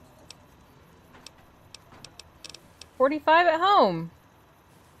 45 at home.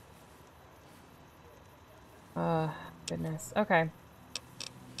 Goodness. Okay.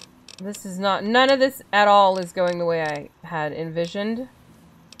 This is not, none of this at all is going the way I had envisioned.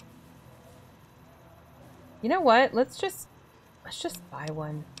 You know what? Let's just buy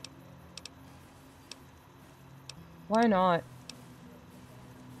one. Why not?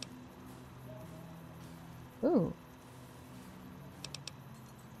 Ooh.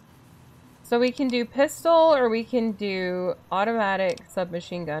 So we can do pistol or we can do automatic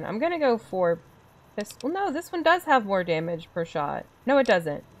submachine gun. I'm gonna go for pistol. No, this one does have more damage per shot. No, it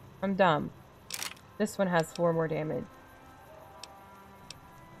doesn't. I'm dumb. This one has 4 more damage.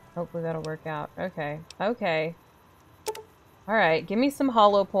 Hopefully that'll work out. Okay. Okay. Alright, give me some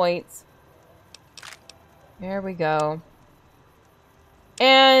hollow points. There we go.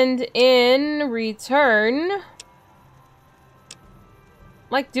 And in return...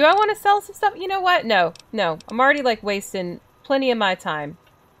 Like, do I want to sell some stuff? You know what? No. No. I'm already, like, wasting plenty of my time.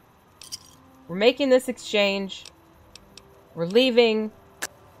 We're making this exchange. We're leaving.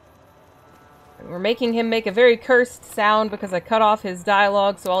 And we're making him make a very cursed sound because I cut off his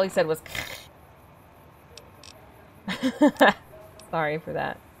dialogue, so all he said was... Sorry for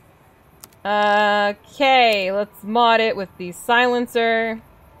that. Okay, let's mod it with the silencer.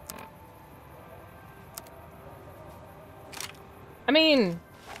 I mean,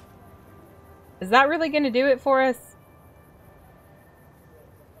 is that really going to do it for us?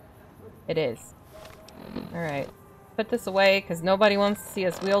 It is. Alright. Put this away, because nobody wants to see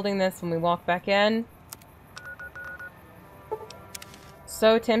us wielding this when we walk back in.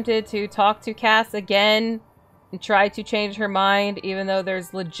 So tempted to talk to Cass again and try to change her mind, even though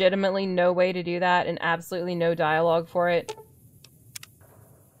there's legitimately no way to do that and absolutely no dialogue for it.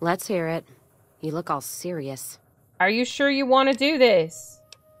 Let's hear it. You look all serious. Are you sure you want to do this?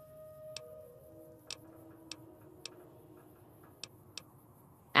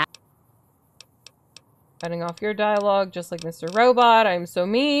 Cutting off your dialogue, just like Mr. Robot. I'm so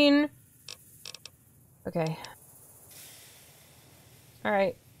mean. Okay.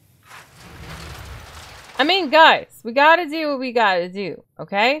 Alright. I mean, guys, we gotta do what we gotta do,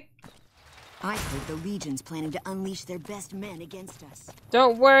 okay? I heard the Legion's planning to unleash their best men against us.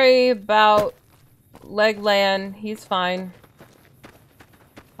 Don't worry about Legland. He's fine.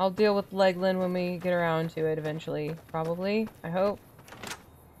 I'll deal with Legland when we get around to it eventually. Probably. I hope.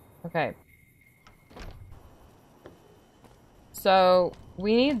 Okay. So,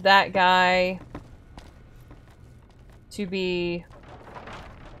 we need that guy. to be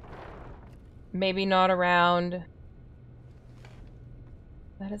maybe not around.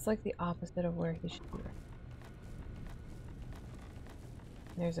 That is like the opposite of where he should be.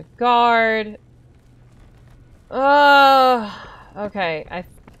 There's a guard. Oh, okay. I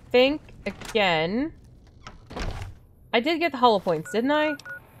think again. I did get the hollow points, didn't I?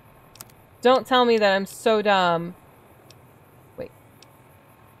 Don't tell me that I'm so dumb. Wait.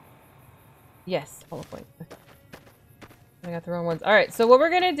 Yes, hollow points. I got the wrong ones. Alright, so what we're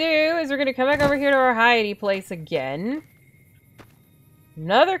gonna do is we're gonna come back over here to our hidey place again.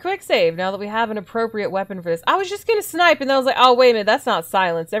 Another quick save now that we have an appropriate weapon for this. I was just gonna snipe and then I was like, oh wait a minute, that's not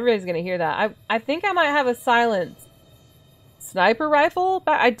silenced. Everybody's gonna hear that. I think I might have a silenced sniper rifle?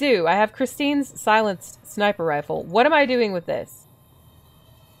 But I do. I have Christine's silenced sniper rifle. What am I doing with this?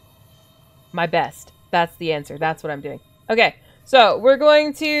 My best. That's the answer. That's what I'm doing. Okay, so we're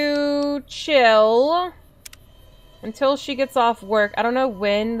going to chill until she gets off work. I don't know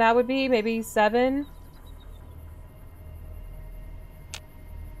when that would be. Maybe 7?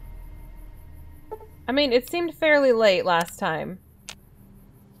 I mean, it seemed fairly late last time.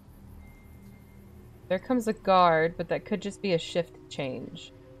 There comes a guard, but that could just be a shift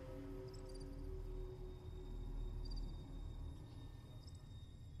change.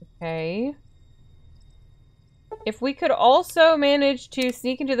 Okay. If we could also manage to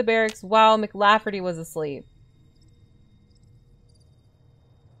sneak into the barracks while McLafferty was asleep,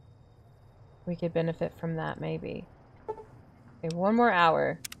 we could benefit from that, maybe. Okay, 1 more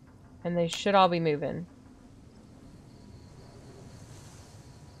hour, and they should all be moving.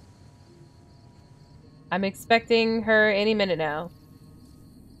 I'm expecting her any minute now.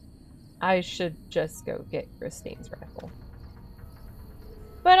 I should just go get Christine's rifle.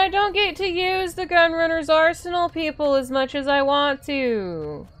 But I don't get to use the Gunrunner's arsenal, people, as much as I want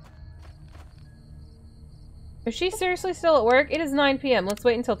to. Is she seriously still at work? It is 9 p.m. Let's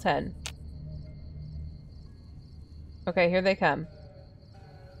wait until 10. Okay, here they come.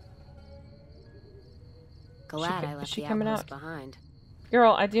 Glad I left the outpost behind.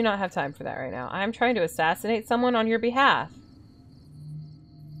 Girl, I do not have time for that right now. I'm trying to assassinate someone on your behalf.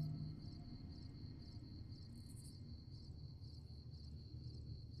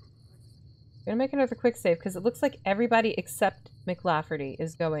 I'm gonna make another quick save because it looks like everybody except McLafferty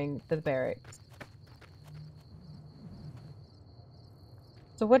is going to the barracks.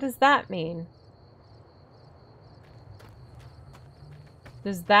 So what does that mean?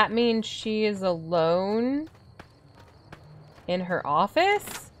 Does that mean she is alone in her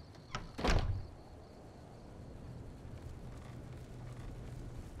office?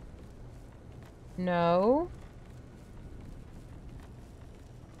 No.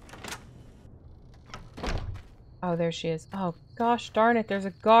 Oh, there she is. Oh, gosh darn it. There's a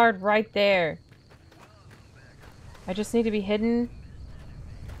guard right there. I just need to be hidden.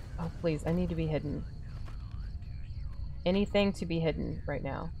 Oh, please. I need to be hidden. Anything to be hidden right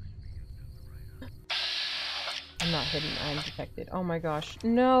now. I'm not hidden. I'm detected. Oh my gosh.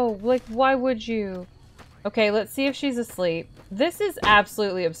 No. Like, why would you? Okay, let's see if she's asleep. This is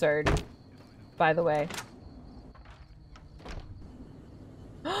absolutely absurd, by the way.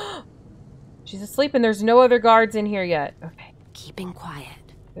 She's asleep and there's no other guards in here yet. Okay. Keeping quiet.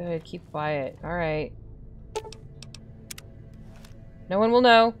 Good, keep quiet. Alright. No one will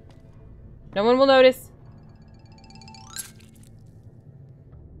know. No one will notice.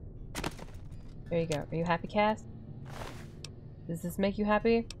 There you go. Are you happy, Cass? Does this make you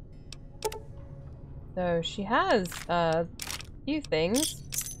happy? So, she has a few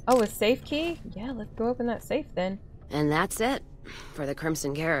things. Oh, a safe key? Yeah, let's go open that safe then. And that's it for the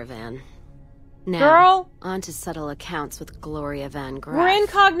Crimson Caravan. Now, girl, on to settle accounts with Gloria Van Graff. We're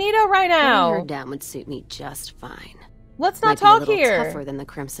incognito right now. Putting her down would suit me just fine. Let's not talk be a here. Tougher than the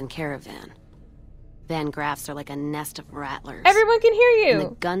Crimson Caravan. Van Graffs are like a nest of rattlers. Everyone can hear you.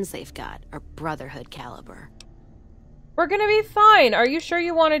 And the guns they've got are Brotherhood caliber. We're gonna be fine. Are you sure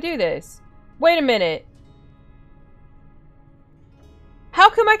you want to do this? Wait a minute.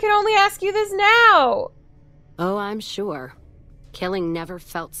 How come I can only ask you this now? Oh, I'm sure. Killing never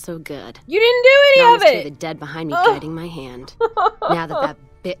felt so good. You didn't do any of it! The dead behind me guiding my hand. Now that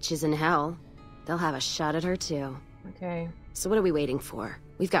bitch is in hell, they'll have a shot at her too. Okay. So what are we waiting for?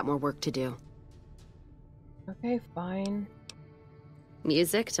 We've got more work to do. Okay, fine.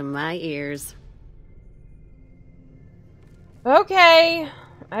 Music to my ears. Okay.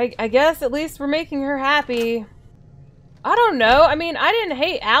 I guess at least we're making her happy. I don't know. I mean, I didn't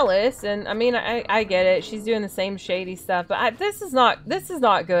hate Alice, and I mean, I get it. She's doing the same shady stuff, but this is not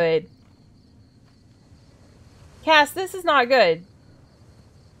good. Cass, this is not good.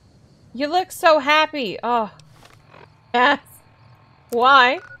 You look so happy. Oh. Yes.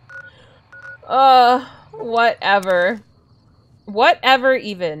 Why? Whatever. Whatever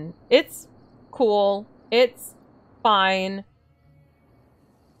even. It's cool. It's fine.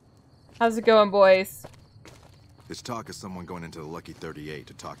 How's it going, boys? There's talk of someone going into the Lucky 38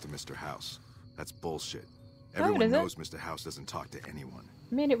 to talk to Mr. House. That's bullshit. Oh, Everyone knows Mr. House doesn't talk to anyone.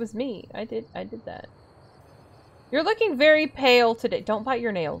 I mean, it was me. I did that. You're looking very pale today. Don't bite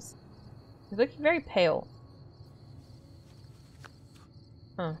your nails. You're looking very pale.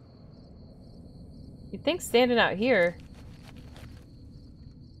 Huh. You'd think standing out here...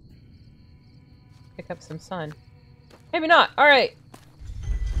 pick up some sun. Maybe not. Alright.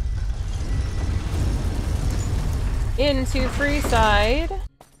 Into Freeside.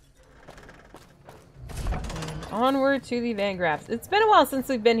 And onward to the Van Graffs. It's been a while since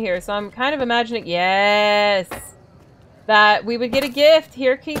we've been here, so I'm kind of imagining... Yes! That we would get a gift.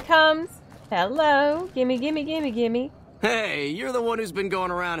 Here he comes. Hello. Gimme, gimme, gimme, gimme. Hey, you're the one who's been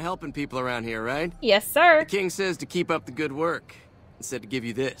going around helping people around here, right? Yes, sir. The king says to keep up the good work. And said to give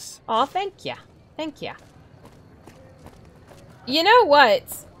you this. Aw, thank ya. Thank ya. You know what?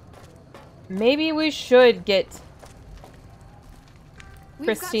 Maybe we should get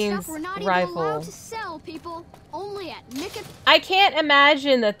Christine's rifle. To sell, people. Only at I can't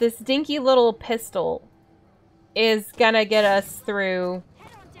imagine that this dinky little pistol is gonna get us through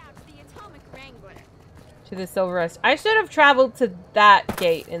to the Silver Rest. I should have traveled to that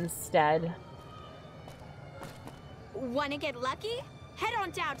gate instead. Wanna get lucky? Head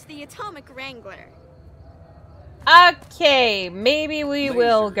on down to the Atomic Wrangler. Okay, maybe we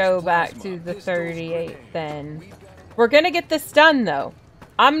will go back to the 38 then. We're gonna get this done though.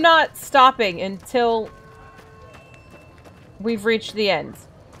 I'm not stopping until we've reached the end,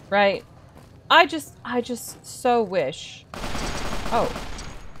 right? I just so wish. Oh.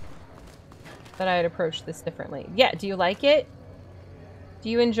 That I had approached this differently. Yeah, do you like it? Do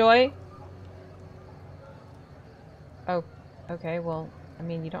you enjoy? Oh, okay, well, I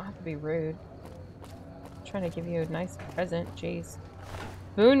mean, you don't have to be rude. I'm trying to give you a nice present, jeez.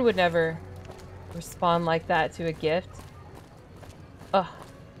 Boone would never respond like that to a gift. Ugh.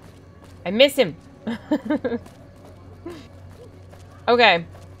 I miss him! Okay.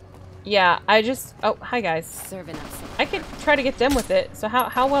 Yeah, I just... Oh, hi guys. Serving us. I could try to get them with it. So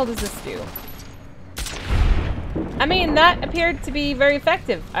how well does this do? I mean, that appeared to be very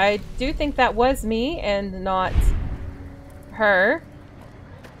effective. I do think that was me and not her.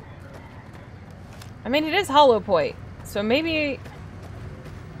 I mean, it is hollow point. So maybe,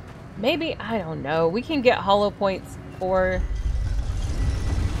 I don't know. We can get hollow points for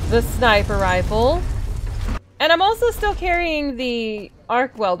the sniper rifle. And I'm also still carrying the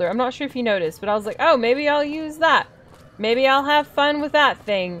arc welder. I'm not sure if you noticed, but I was like, oh, maybe I'll use that. Maybe I'll have fun with that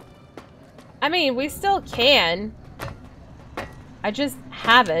thing. I mean, we still can. I just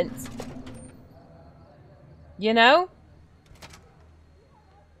haven't. You know?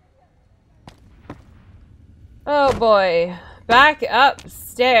 Oh boy. Back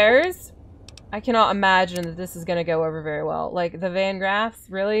upstairs. I cannot imagine that this is gonna go over very well. Like, the Van Graffs,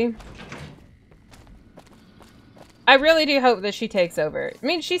 really? I really do hope that she takes over. I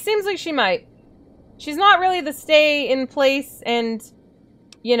mean, she seems like she might. She's not really the stay in place and,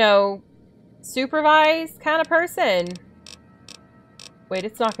 you know, supervise kind of person. Wait,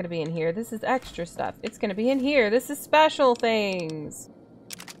 it's not going to be in here. This is extra stuff. It's going to be in here. This is special things.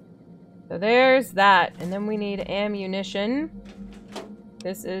 So there's that. And then we need ammunition.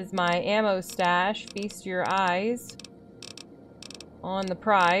 This is my ammo stash. Feast your eyes on the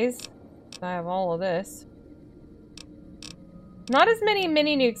prize. I have all of this. Not as many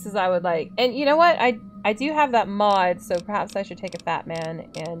mini nukes as I would like. And you know what? I do have that mod, so perhaps I should take a Fat Man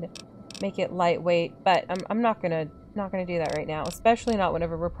and make it lightweight. But I'm not gonna do that right now. Especially not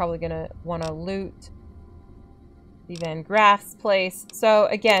whenever we're probably gonna want to loot the Van Graff's place. So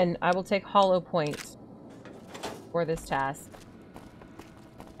again, I will take hollow point for this task.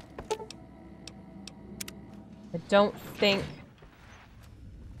 I don't think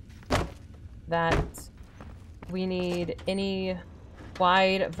that we need any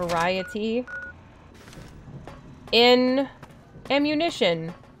wide variety in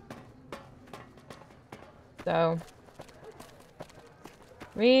ammunition. So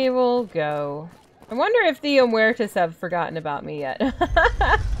we will go. I wonder if the Muertas have forgotten about me yet.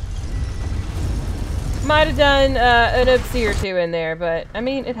 Might have done an oopsie or two in there, but I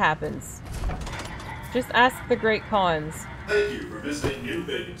mean, it happens. Just ask the Great Khans. Thank you for visiting New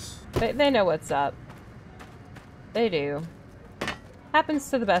Vegas. They know what's up. They do. Happens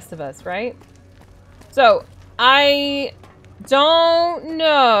to the best of us, right? So, I don't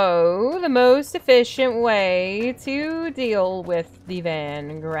know the most efficient way to deal with the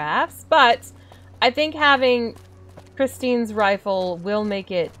Van Graffs, but I think having Christine's rifle will make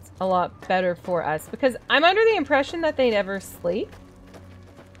it a lot better for us, because I'm under the impression that they never sleep.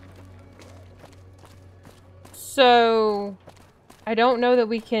 So I don't know that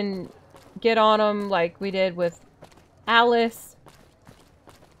we can get on them like we did with Alice,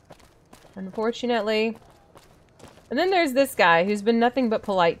 unfortunately. And then there's this guy who's been nothing but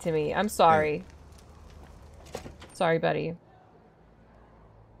polite to me. I'm sorry. Sorry, buddy.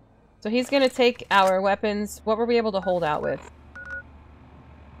 So he's gonna take our weapons. What were we able to hold out with?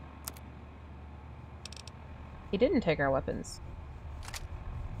 He didn't take our weapons.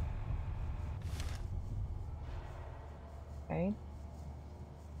 Okay.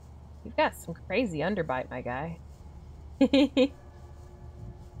 You've got some crazy underbite, my guy.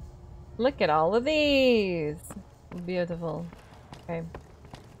 Look at all of these. Beautiful. Okay.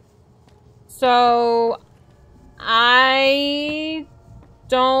 So, I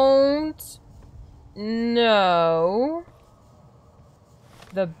don't know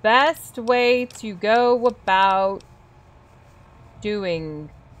the best way to go about doing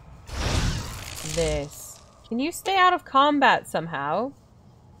this. Can you stay out of combat somehow?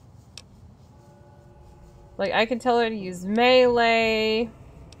 Like, I can tell her to use melee.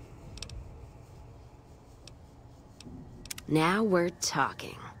 Now we're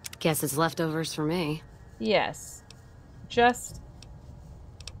talking. Guess it's leftovers for me. Yes. Just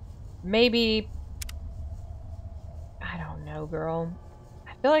maybe, I don't know, girl.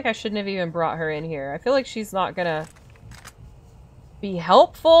 I feel like I shouldn't have even brought her in here. I feel like she's not gonna be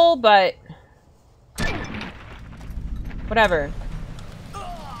helpful, but whatever.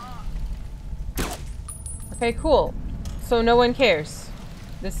 Okay, cool. So no one cares.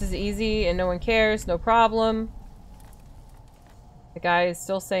 This is easy and no one cares, no problem. The guy is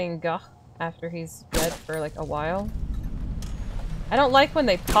still saying gah after he's dead for like a while. I don't like when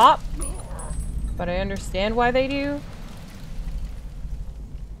they pop, but I understand why they do.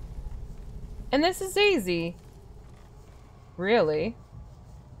 And this is easy. Really?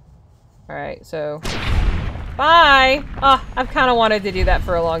 Alright, so bye! Ah, I've kind of wanted to do that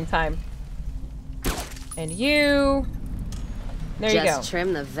for a long time. And you... There you go. Just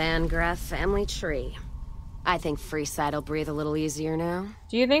trim the Van Graff family tree. I think Freeside will breathe a little easier now.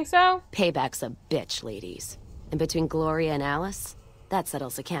 Do you think so? Payback's a bitch, ladies. And between Gloria and Alice, that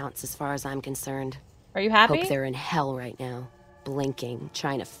settles accounts as far as I'm concerned. Are you happy? Hope they're in hell right now, blinking,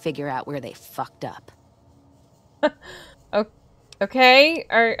 trying to figure out where they fucked up. Okay,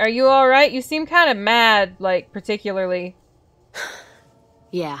 are you alright? You seem kind of mad, like, particularly.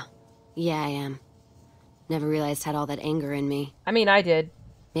 Yeah, I am. Never realized I had all that anger in me. I mean, I did.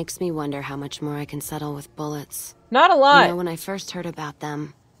 Makes me wonder how much more I can settle with bullets. Not a lot. You know, when I first heard about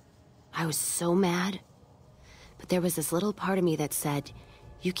them, I was so mad. But there was this little part of me that said,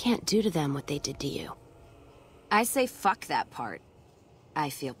 you can't do to them what they did to you. I say fuck that part. I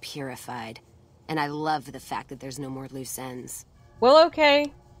feel purified. And I love the fact that there's no more loose ends. Well,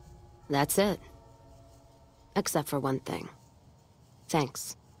 okay. That's it. Except for one thing.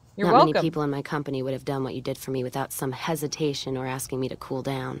 Thanks. You're Not welcome. many people in my company would have done what you did for me without some hesitation or asking me to cool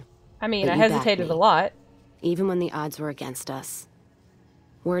down. I mean, But I you backed hesitated me, a lot. even when the odds were against us.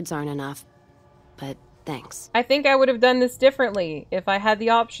 Words aren't enough, but thanks. I think I would have done this differently if I had the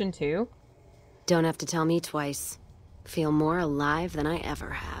option to. Don't have to tell me twice. Feel more alive than I ever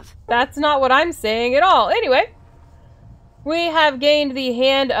have. That's not what I'm saying at all. Anyway, we have gained the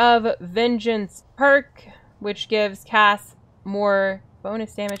Hand of Vengeance perk, which gives Cass more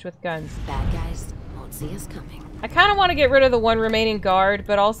bonus damage with guns. Bad guys won't see us coming. I kind of want to get rid of the one remaining guard,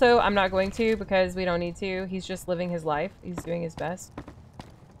 but also I'm not going to because we don't need to. He's just living his life. He's doing his best.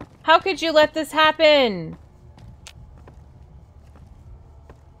 How could you let this happen?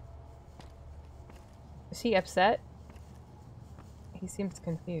 Is he upset? He seems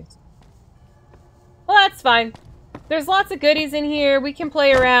confused. Well, that's fine. There's lots of goodies in here. We can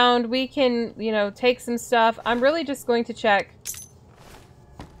play around. We can, you know, take some stuff. I'm really just going to check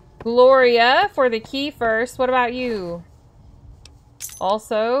Gloria for the key first. What about you?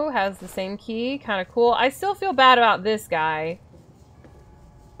 Also has the same key. Kind of cool. I still feel bad about this guy.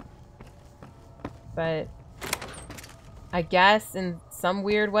 But I guess in some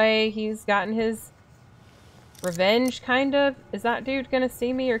weird way he's gotten his revenge, kind of. Is that dude gonna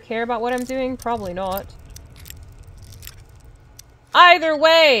see me or care about what I'm doing? Probably not. Either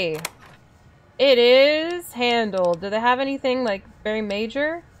way, it is handled. Do they have anything, like, very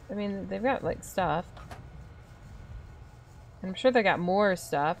major? I mean, they've got, like, stuff. I'm sure they got more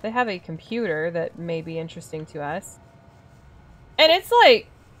stuff. They have a computer that may be interesting to us. And it's, like,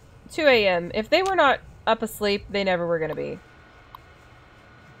 2 a.m. If they were not up asleep, they never were going to be.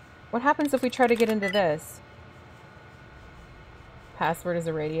 What happens if we try to get into this? Password is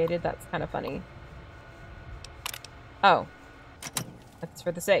irradiated. That's kind of funny. Oh. That's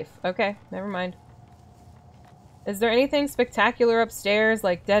for the safe. Okay, never mind. Is there anything spectacular upstairs,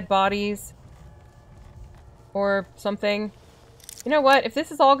 like dead bodies? Or something? You know what? If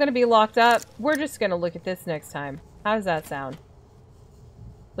this is all going to be locked up, we're just going to look at this next time. How does that sound?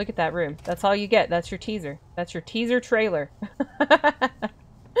 Look at that room. That's all you get. That's your teaser. That's your teaser trailer.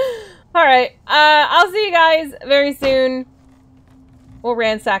 Alright, I'll see you guys very soon. We'll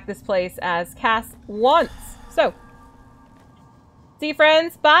ransack this place as Cass wants. So, see you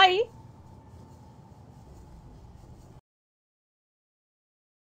friends. Bye!